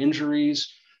 showing her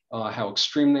injuries, how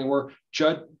extreme they were.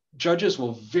 Judges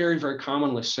will very, very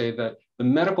commonly say that the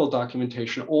medical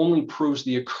documentation only proves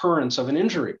the occurrence of an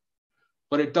injury,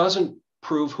 but it doesn't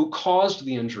prove who caused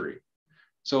the injury.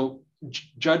 So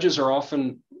judges are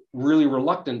often really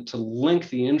reluctant to link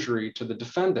the injury to the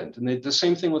defendant. And the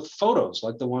same thing with photos,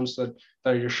 like the ones that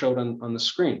I just showed on the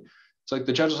screen. It's like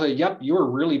the judge will say, yep, you were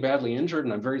really badly injured,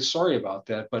 and I'm very sorry about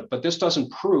that, but this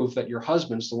doesn't prove that your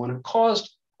husband's the one who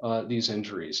caused these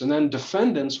injuries. And then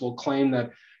defendants will claim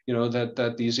that,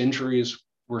 that these injuries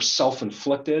were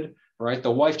self-inflicted, right? The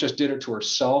wife just did it to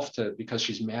herself because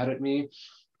she's mad at me,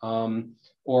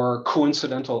 or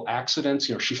coincidental accidents.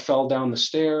 She fell down the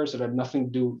stairs. It had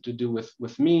nothing to do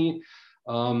with me.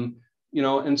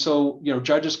 And so,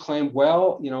 judges claim,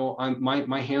 well,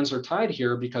 my hands are tied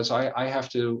here because I have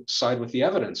to side with the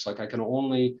evidence. Like I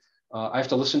have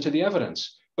to listen to the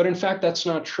evidence. But in fact, that's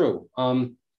not true.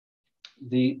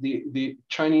 The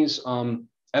Chinese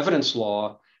evidence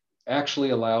law actually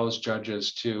allows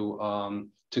judges to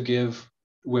give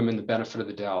women the benefit of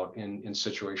the doubt in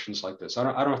situations like this. I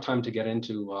don't have time to get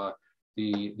into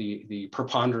the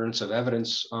preponderance of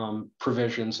evidence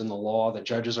provisions in the law that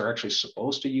judges are actually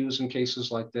supposed to use in cases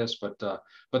like this,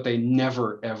 but they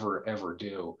never, ever, ever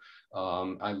do.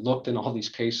 I looked in all these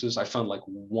cases. I found like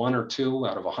 1 or 2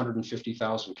 out of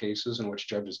 150,000 cases in which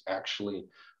judges actually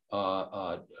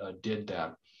did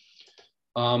that.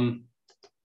 And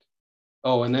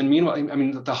then meanwhile, I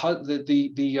mean,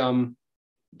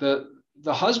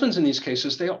 the husbands in these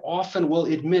cases, they often will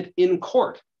admit in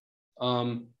court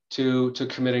to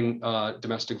committing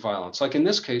domestic violence. Like in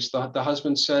this case, the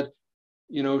husband said,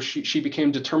 she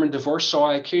became determined divorce, so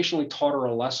I occasionally taught her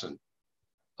a lesson.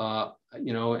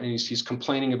 And he's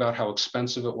complaining about how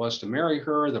expensive it was to marry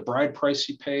her, the bride price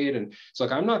he paid, and it's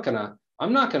like, I'm not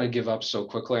gonna give up so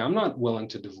quickly. I'm not willing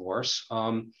to divorce.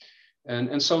 So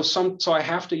I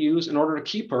have to use, in order to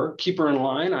keep her in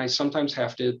line, I sometimes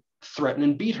have to threaten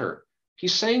and beat her.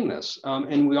 He's saying this,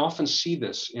 and we often see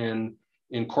this in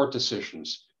court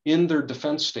decisions. In their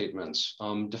defense statements,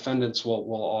 defendants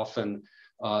will often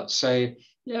say,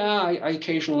 "Yeah, I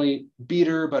occasionally beat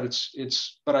her, but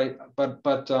I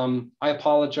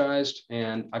apologized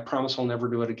and I promise I'll never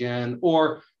do it again."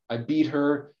 Or I beat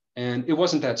her and it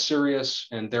wasn't that serious,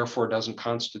 and therefore it doesn't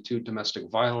constitute domestic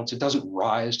violence. It doesn't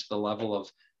rise to the level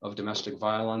of domestic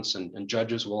violence, and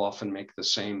judges will often make the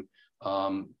same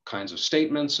kinds of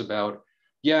statements about,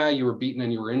 yeah, you were beaten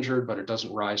and you were injured, but it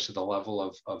doesn't rise to the level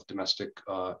of domestic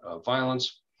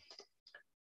violence.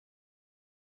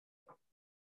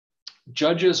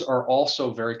 Judges are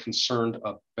also very concerned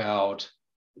about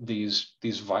these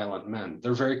violent men.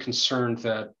 They're very concerned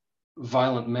that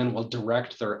violent men will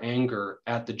direct their anger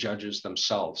at the judges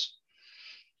themselves.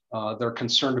 They're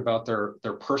concerned about their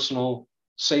personal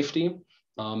safety,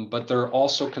 but they're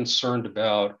also concerned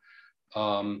about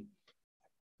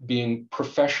being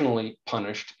professionally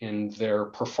punished in their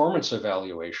performance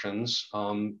evaluations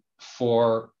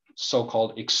for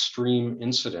so-called extreme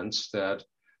incidents that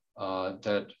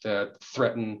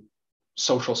threaten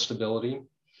social stability,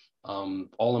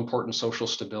 all-important social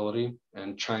stability,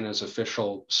 and China's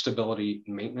official stability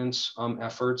maintenance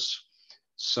efforts.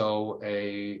 So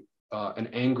an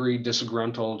angry,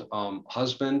 disgruntled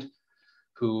husband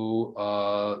who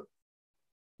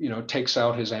takes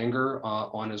out his anger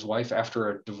on his wife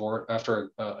after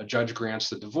a judge grants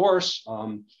the divorce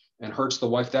and hurts the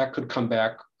wife, that could come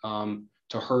back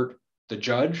to hurt the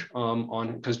judge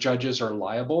because judges are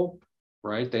liable,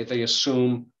 right? They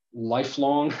assume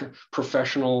lifelong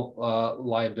professional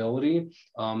liability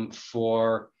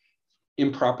for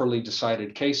improperly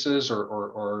decided cases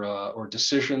or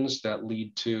decisions that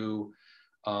lead to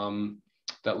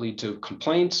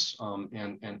complaints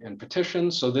and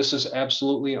petitions. So this is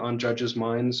absolutely on judges'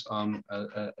 minds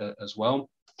as well.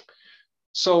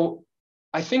 So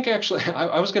I think actually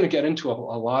I was going to get into a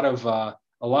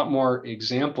lot more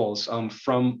examples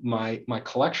from my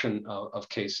collection of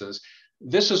cases.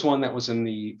 This is one that was in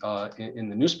the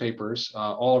newspapers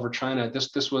all over China.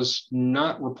 This was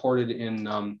not reported in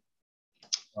the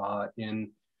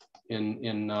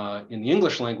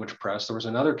English language press. There was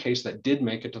another case that did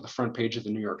make it to the front page of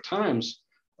the New York Times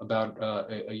about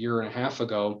a year and a half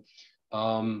ago.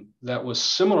 That was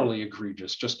similarly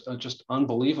egregious, just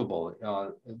unbelievable.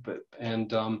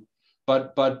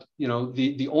 But you know,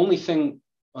 the only thing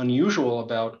unusual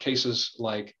about cases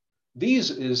like these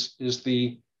is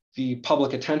the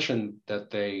public attention that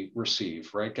they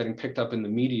receive, right? Getting picked up in the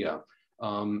media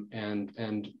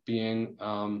and being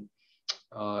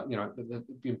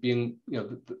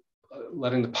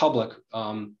letting the public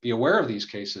be aware of these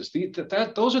cases.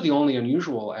 Those are the only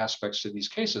unusual aspects to these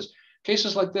cases.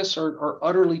 Cases like this are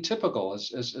utterly typical,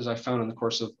 as I found in the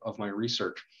course of my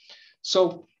research.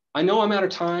 So I know I'm out of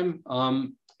time,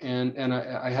 and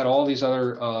I had all these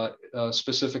other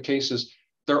specific cases.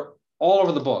 They're all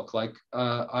over the book. Like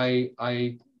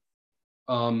I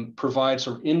provide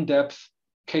sort of in-depth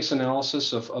case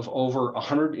analysis of over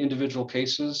 100 individual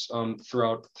cases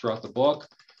throughout the book.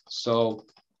 So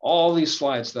all these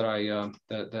slides that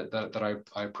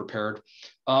I prepared,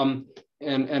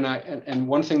 and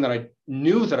one thing that I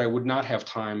knew that I would not have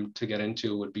time to get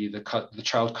into would be the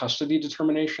child custody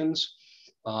determinations,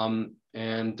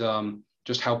 and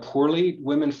just how poorly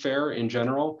women fare in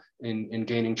general in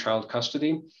gaining child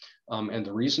custody, and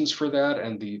the reasons for that,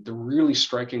 and the really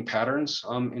striking patterns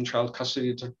in child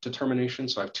custody determination.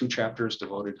 So I have 2 chapters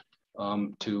devoted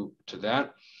to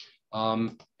that.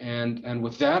 And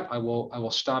with that, I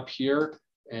will stop here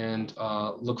and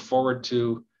look forward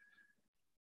to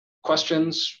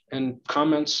questions and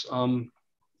comments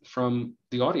from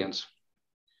the audience.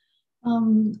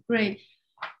 Great.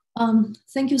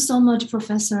 Thank you so much,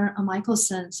 Professor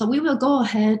Michelson. So we will go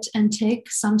ahead and take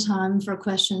some time for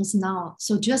questions now.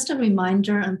 So just a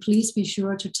reminder, and please be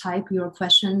sure to type your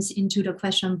questions into the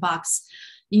question box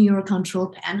in your control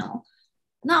panel.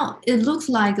 Now, it looks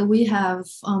like we have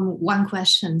one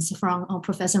question from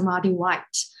Professor Marty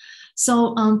White.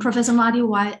 So Professor Marty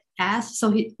White asked,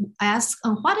 he asked,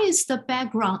 what is the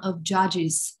background of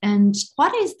judges and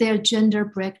what is their gender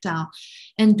breakdown?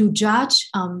 And do judge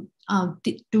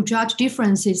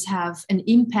differences have an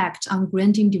impact on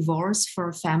granting divorce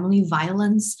for family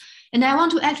violence? And I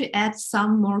want to actually add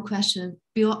some more questions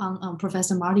built on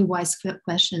Professor Marty White's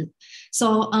question.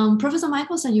 So Professor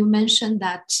Michelson, you mentioned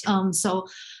that so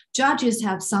judges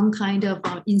have some kind of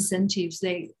incentives.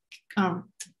 They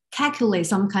calculate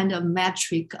some kind of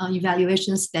metric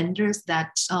evaluation standards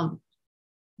that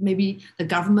maybe the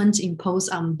government impose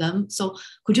on them. So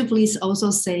could you please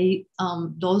also say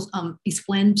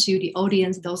explain to the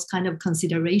audience those kind of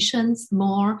considerations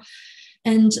more?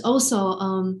 And also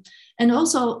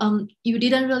you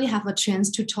didn't really have a chance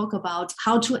to talk about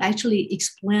how to actually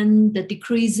explain the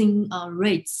decreasing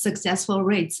successful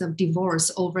rates of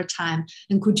divorce over time.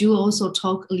 And could you also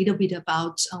talk a little bit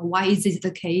about why is this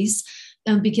the case?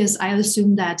 Because I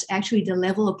assume that actually the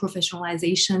level of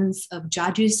professionalizations of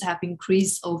judges have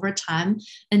increased over time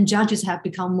and judges have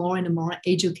become more and more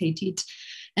educated.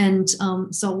 And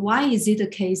so why is it the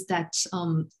case that,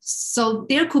 so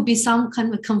there could be some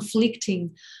kind of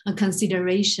conflicting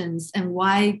considerations and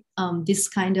why this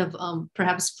kind of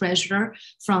perhaps pressure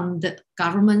from the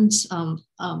government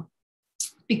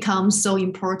becomes so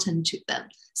important to them.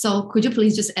 So could you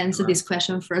please just answer this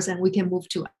question first and we can move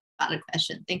to other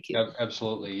question. Thank you. Yeah,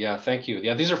 absolutely. Yeah, thank you.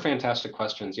 Yeah, these are fantastic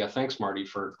questions. Yeah, thanks, Marty,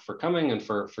 for coming and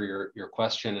for your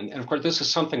question. And of course, this is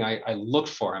something I looked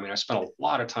for. I mean, I spent a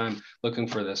lot of time looking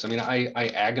for this. I mean, I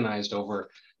agonized over,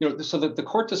 so that the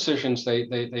court decisions, they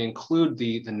include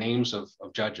the names of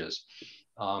judges.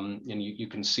 And you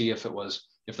can see if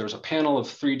there's a panel of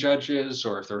 3 judges,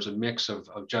 or if there's a mix of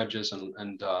judges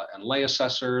and lay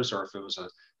assessors, or if it was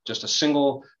just a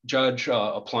single judge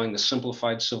applying the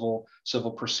simplified civil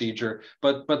procedure.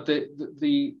 But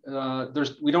we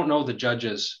don't know the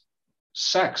judge's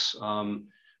sex,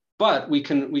 but we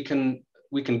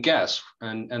can guess,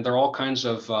 and there are all kinds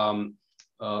of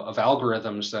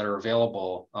algorithms that are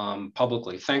available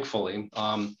publicly, thankfully,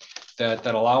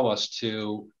 that allow us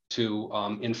to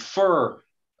infer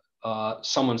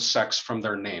someone's sex from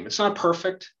their name. It's not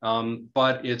perfect,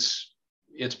 but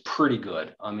it's pretty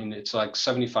good. I mean, it's like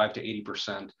 75 to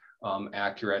 80%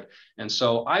 accurate. And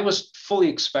so I was fully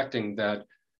expecting that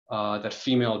that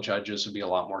female judges would be a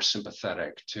lot more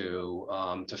sympathetic to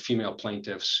female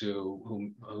plaintiffs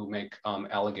who make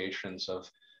allegations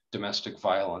of domestic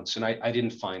violence, and I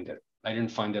didn't find it. I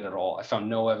didn't find it at all. I found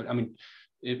no evidence. I mean,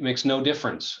 it makes no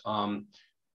difference.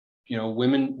 You know,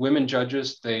 women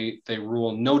judges, they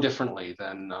rule no differently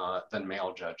than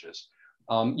male judges.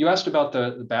 You asked about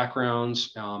the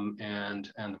backgrounds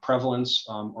and the prevalence,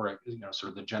 or you know, sort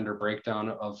of the gender breakdown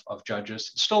of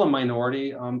judges. It's still a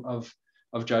minority of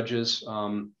judges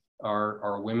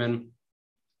are women.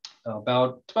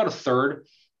 About a third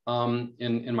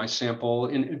in my sample.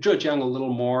 In Zhejiang, a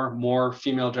little more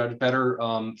female judge, better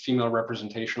female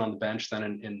representation on the bench than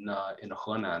in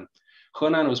Henan.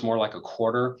 Henan was more like a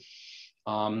quarter.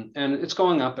 And it's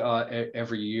going up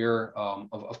every year,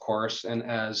 of course. And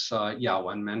as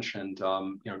Yawen mentioned,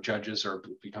 you know, judges are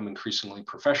become increasingly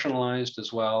professionalized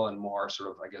as well, and more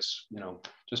sort of, I guess, you know,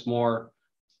 just more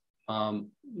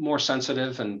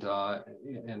sensitive and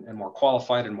more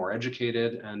qualified and more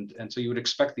educated, and so you would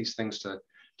expect these things to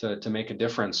make a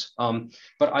difference.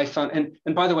 But I found,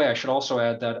 and by the way, I should also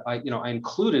add that I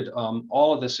included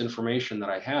all of this information that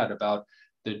I had about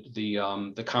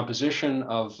the composition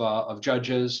of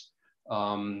judges,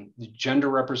 the gender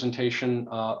representation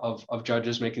of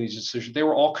judges making these decisions. They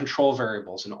were all control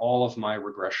variables in all of my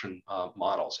regression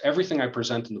models. Everything I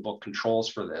present in the book controls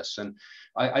for this, and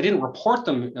I didn't report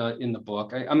them in the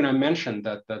book. I mean, I mentioned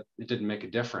that it didn't make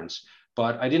a difference,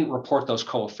 but I didn't report those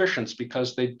coefficients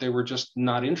because they were just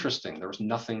not interesting. There was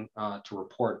nothing to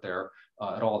report there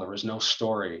at all. There was no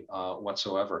story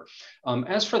whatsoever.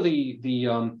 As for the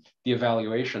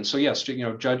evaluation, so yes, you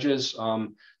know, judges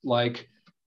like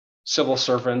civil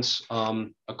servants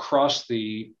across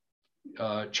the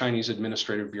Chinese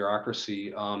administrative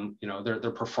bureaucracy, you know,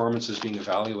 their performance is being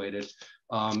evaluated.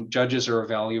 Judges are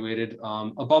evaluated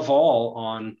above all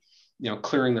on, you know,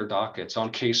 clearing their dockets, on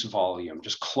case volume,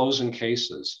 just closing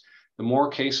cases. The more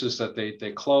cases that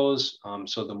they close,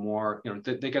 so the more, you know,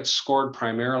 they get scored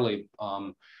primarily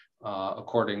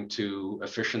according to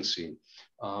efficiency.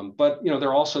 But you know, there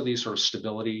are also these sort of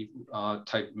stability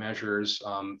type measures.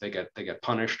 They get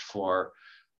punished for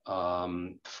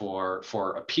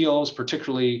appeals,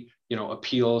 particularly, you know,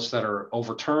 appeals that are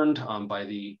overturned by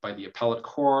the appellate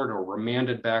court or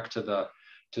remanded back to the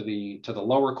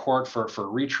lower court for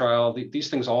retrial.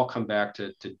 These things all come back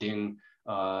to ding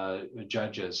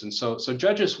judges, and so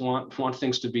judges want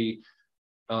things to be.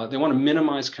 They want to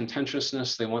minimize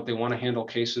contentiousness. They want to handle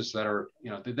cases that are, you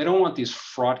know, they don't want these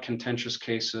fraught, contentious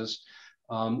cases,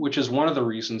 which is one of the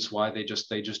reasons why they just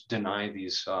deny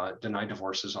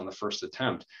divorces on the first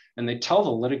attempt. And they tell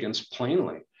the litigants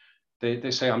plainly.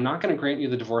 They say, I'm not going to grant you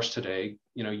the divorce today.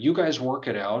 You know, you guys work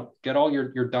it out, get all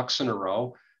your ducks in a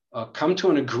row, come to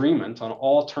an agreement on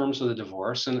all terms of the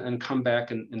divorce, and come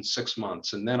back in 6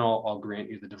 months, and then I'll grant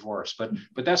you the divorce. But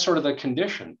that's sort of the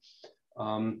condition.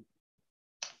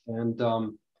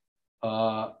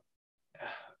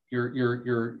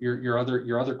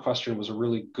 Your other question was a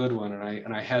really good one,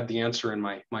 and I had the answer in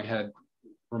my head.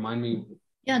 Remind me.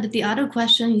 Yeah, the other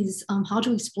question is how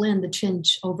to explain the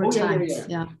change over time.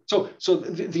 Yeah. So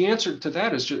the answer to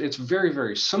that is it's very,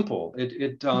 very simple.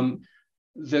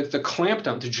 The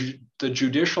clampdown, the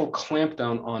judicial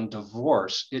clampdown on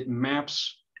divorce, it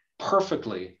maps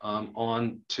perfectly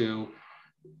onto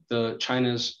the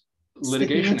China's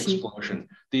litigation explosion,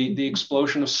 the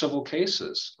explosion of civil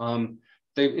cases.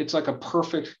 It's like a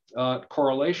perfect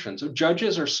correlation. So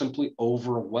judges are simply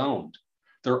overwhelmed.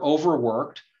 They're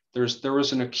overworked. There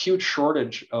was an acute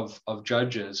shortage of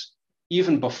judges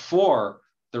even before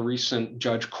the recent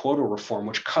judge quota reform,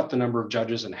 which cut the number of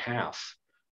judges in half.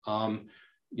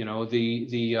 You know,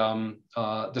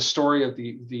 the story of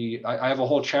I have a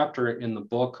whole chapter in the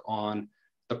book on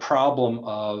the problem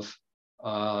of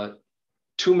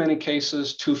too many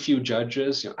cases, too few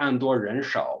judges, 案多人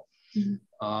少.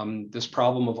 This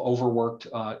problem of overworked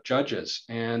judges,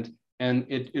 and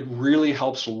it really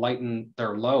helps lighten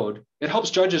their load. It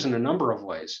helps judges in a number of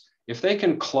ways. If they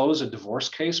can close a divorce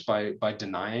case by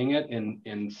denying it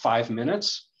in 5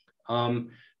 minutes,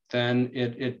 then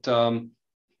it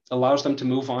allows them to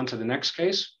move on to the next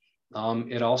case.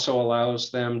 It also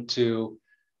allows them to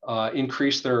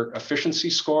increase their efficiency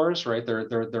scores, right?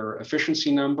 Their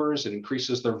efficiency numbers. It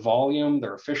increases their volume,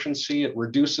 their efficiency. It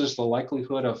reduces the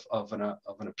likelihood of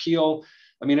an appeal.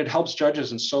 I mean, it helps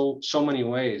judges in so many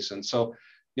ways. And so,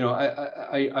 you know,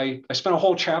 I spent a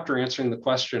whole chapter answering the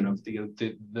question of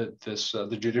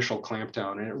the judicial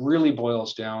clampdown, and it really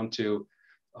boils down to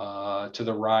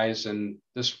the rise in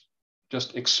this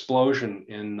just explosion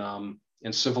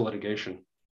in civil litigation.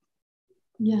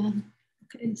 Yeah.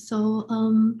 Okay. So,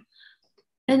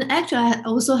 and actually, I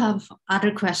also have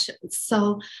other questions.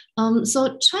 So,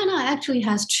 so China actually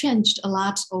has changed a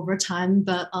lot over time,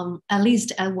 but at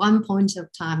least at one point of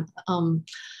time,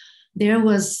 there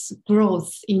was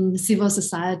growth in civil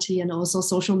society and also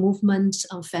social movement,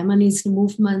 feminist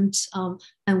movement,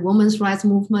 and women's rights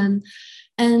movement,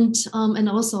 and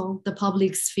also the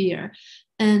public sphere,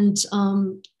 and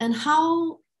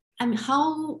how. I mean,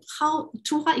 how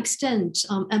to what extent?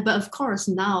 But of course,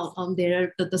 now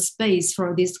the space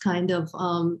for this kind of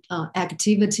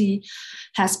activity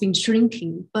has been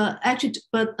shrinking. But actually,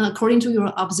 according to your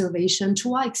observation, to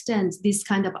what extent this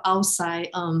kind of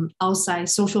outside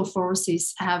social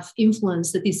forces have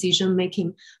influenced the decision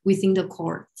making within the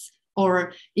courts?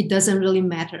 Or it doesn't really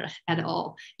matter at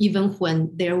all, even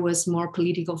when there was more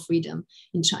political freedom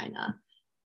in China?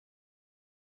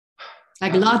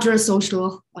 Like larger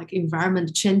social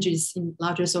environment changes in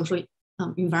larger social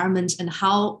environment, and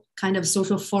how kind of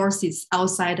social forces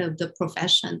outside of the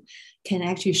profession can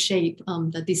actually shape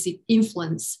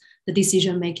influence the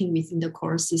decision making within the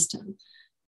court system.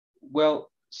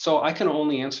 Well, so I can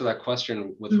only answer that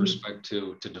question with respect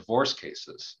to divorce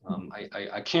cases.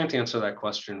 I can't answer that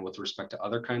question with respect to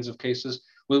other kinds of cases.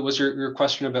 Was your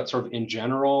question about sort of in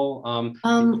general?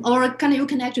 Or you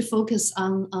can actually focus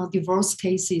on divorce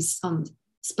cases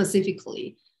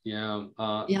specifically? Yeah.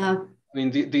 Yeah. I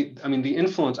mean, the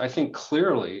influence, I think,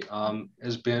 clearly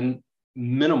has been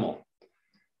minimal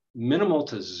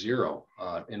to zero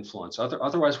influence.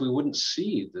 Otherwise, we wouldn't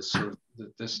see this sort of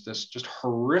this just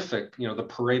horrific, the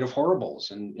parade of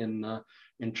horribles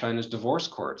in China's divorce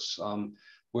courts,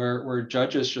 where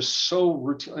judges just so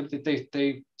routine,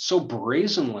 they so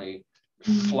brazenly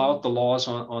flout the laws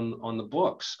on the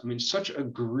books. I mean, such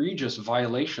egregious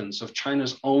violations of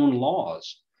China's own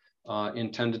laws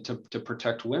intended to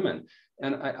protect women.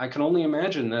 And I can only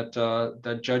imagine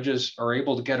that judges are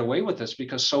able to get away with this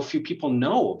because so few people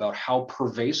know about how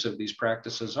pervasive these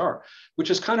practices are, which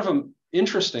is kind of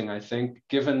interesting, I think,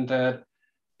 given that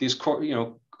these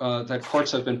that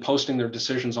courts have been posting their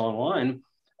decisions online.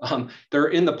 They're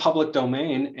in the public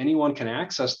domain. Anyone can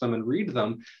access them and read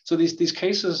them. So these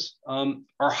cases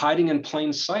are hiding in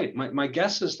plain sight. My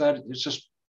guess is that it's just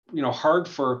hard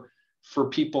for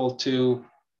people to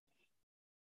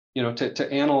to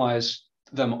analyze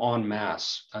them en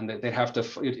masse, and they'd have to.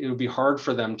 It would be hard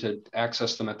for them to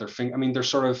access them at their finger. I mean, they're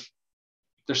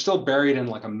still buried in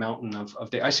like a mountain of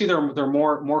data. I see there are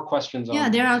more questions. Yeah,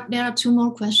 there are two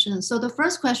more questions. So the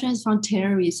first question is from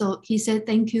Terry. So he said,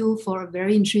 "Thank you for a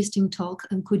very interesting talk.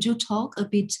 And could you talk a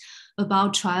bit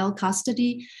about child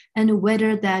custody and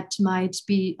whether that might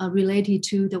be related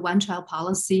to the one-child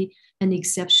policy and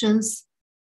exceptions?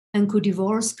 And could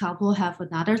divorced couple have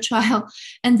another child?"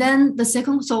 And then the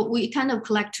second, so we kind of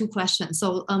collect two questions.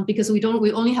 So because we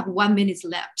only have 1 minute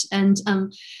left, and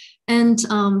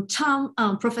Tom,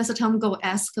 Professor Tom Go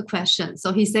asked a question.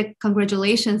 So he said,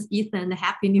 "Congratulations, Ethan,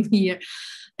 Happy New Year."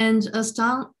 And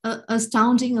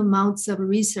astounding amounts of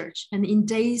research. And in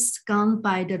days gone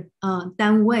by, the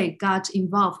Dan Wei got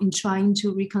involved in trying to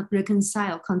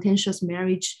reconcile contentious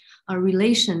marriage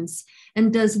relations.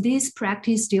 And does this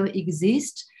practice still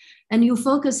exist? And you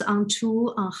focus on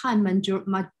two Han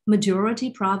majority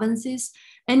provinces.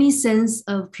 Any sense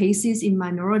of cases in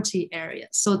minority areas?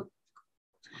 So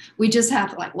we just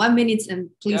have like 1 minute, and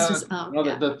please just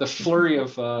the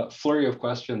flurry of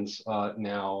questions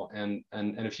now, and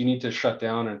if you need to shut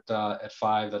down at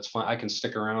 5, that's fine. I can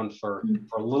stick around for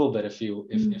a little bit if you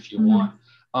want.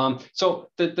 So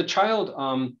the child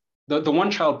the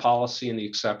one child policy and the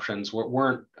exceptions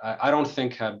weren't I don't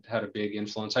think had a big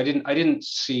influence. I didn't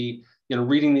see,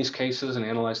 reading these cases and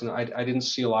analyzing them, I didn't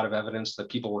see a lot of evidence that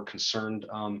people were concerned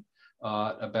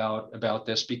about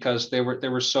this, because they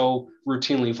were so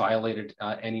routinely violated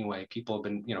anyway. People have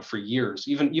been, for years,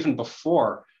 even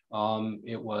before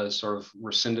it was sort of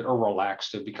rescinded or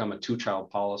relaxed to become a 2-child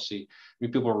policy. I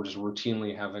mean, people were just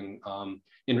routinely having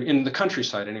in the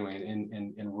countryside anyway,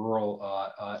 in rural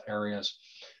areas.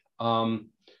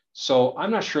 So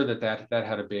I'm not sure that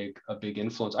had a big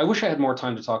influence. I wish I had more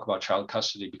time to talk about child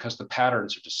custody, because the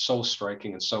patterns are just so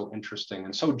striking and so interesting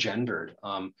and so gendered,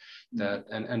 that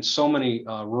and so many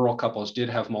rural couples did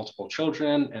have multiple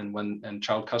children, and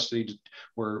child custody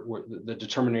were the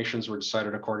determinations were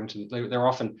decided according to they're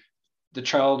often the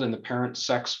child and the parent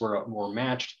sex were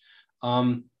matched.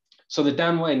 So the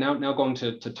Dan Wei, now going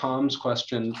to Tom's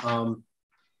question.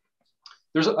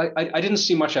 I didn't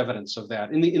see much evidence of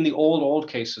that in the old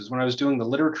cases. When I was doing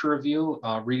the literature review,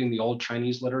 reading the old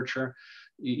Chinese literature,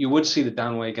 you would see the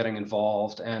Dan Wei getting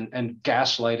involved and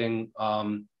gaslighting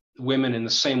women in the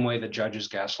same way that judges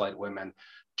gaslight women,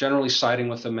 generally siding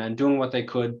with the men, doing what they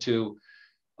could to,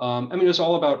 I mean, it was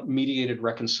all about mediated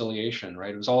reconciliation,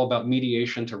 right? It was all about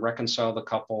mediation to reconcile the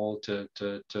couple,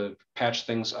 to patch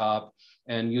things up,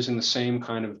 and using the same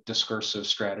kind of discursive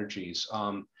strategies.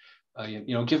 You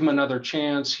know, give him another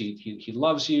chance. He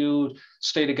loves you.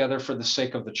 Stay together for the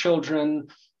sake of the children.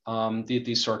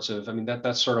 These sorts of, I mean,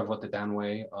 that's sort of what the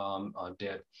Danwei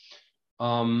did.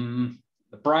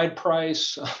 The bride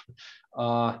price.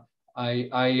 I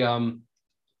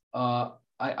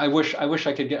wish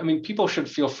I could get. I mean, people should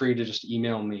feel free to just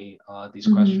email me these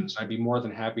questions. I'd be more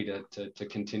than happy to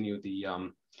continue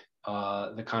the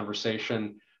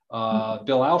conversation.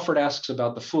 Bill Alfred asks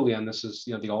about the Fulian. This is,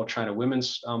 you know, the All China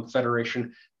Women's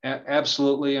Federation.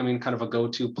 Absolutely, I mean, kind of a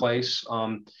go-to place,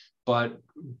 but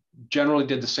generally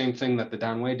did the same thing that the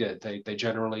Danwei did. They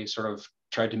generally sort of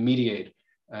tried to mediate,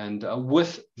 and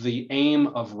with the aim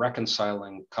of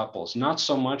reconciling couples, not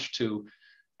so much to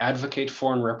advocate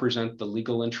for and represent the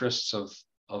legal interests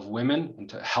of women and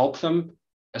to help them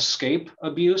escape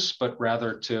abuse, but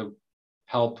rather to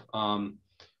help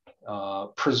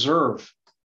preserve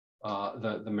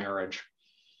the marriage.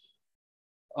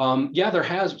 Yeah, there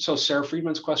has, so Sarah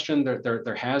Friedman's question,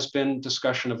 there has been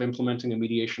discussion of implementing a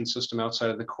mediation system outside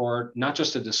of the court, not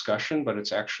just a discussion, but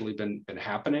it's actually been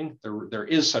happening. There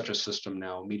is such a system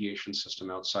now, mediation system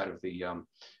outside of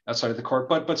the court,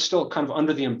 but still kind of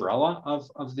under the umbrella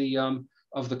of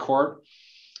the court.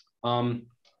 And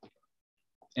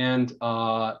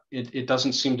it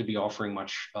doesn't seem to be offering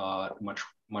much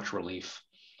relief.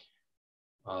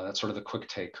 That's sort of the quick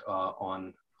take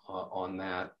on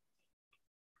that.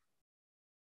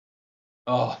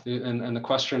 Oh, and the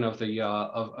question of the you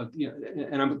know,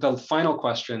 and the final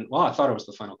question. Well, I thought it was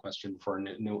the final question before a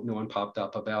new one popped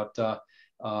up about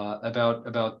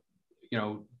you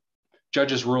know,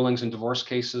 judges' rulings in divorce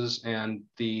cases, and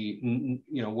you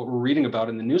know, what we're reading about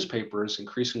in the newspapers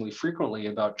increasingly frequently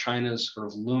about China's sort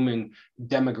of looming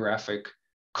demographic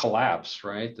collapse,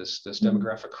 right? This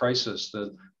demographic crisis,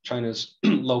 the China's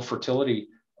low fertility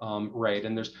rate,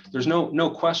 and there's no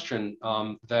question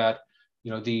that,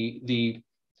 you know, the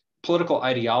political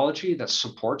ideology that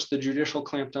supports the judicial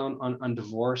clampdown on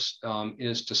divorce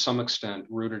is to some extent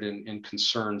rooted in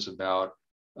concerns about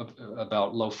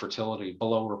low fertility,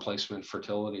 below replacement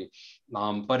fertility.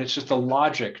 But it's just the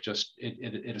logic, just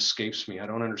it escapes me. I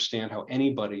don't understand how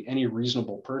any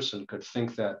reasonable person could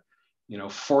think that, you know,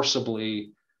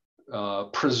 forcibly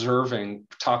preserving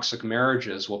toxic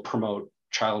marriages will promote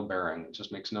childbearing. It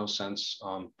just makes no sense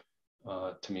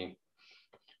to me.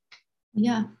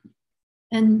 Yeah,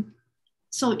 and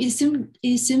so it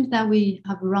seems that we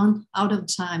have run out of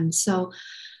time. So,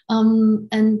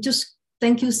 and just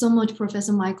thank you so much,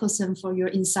 Professor Michelson, for your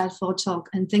insightful talk,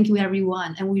 and thank you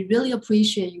everyone. And we really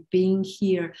appreciate you being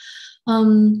here.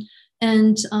 And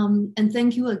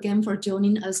thank you again for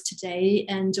joining us today.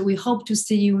 And we hope to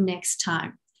see you next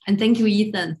time. And thank you,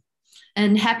 Ethan.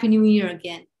 And Happy New Year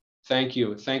again. Thank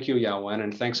you, Yawen,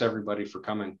 and thanks everybody for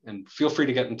coming. And feel free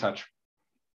to get in touch.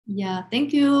 Yeah,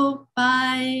 thank you.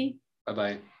 Bye.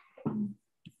 Bye-bye.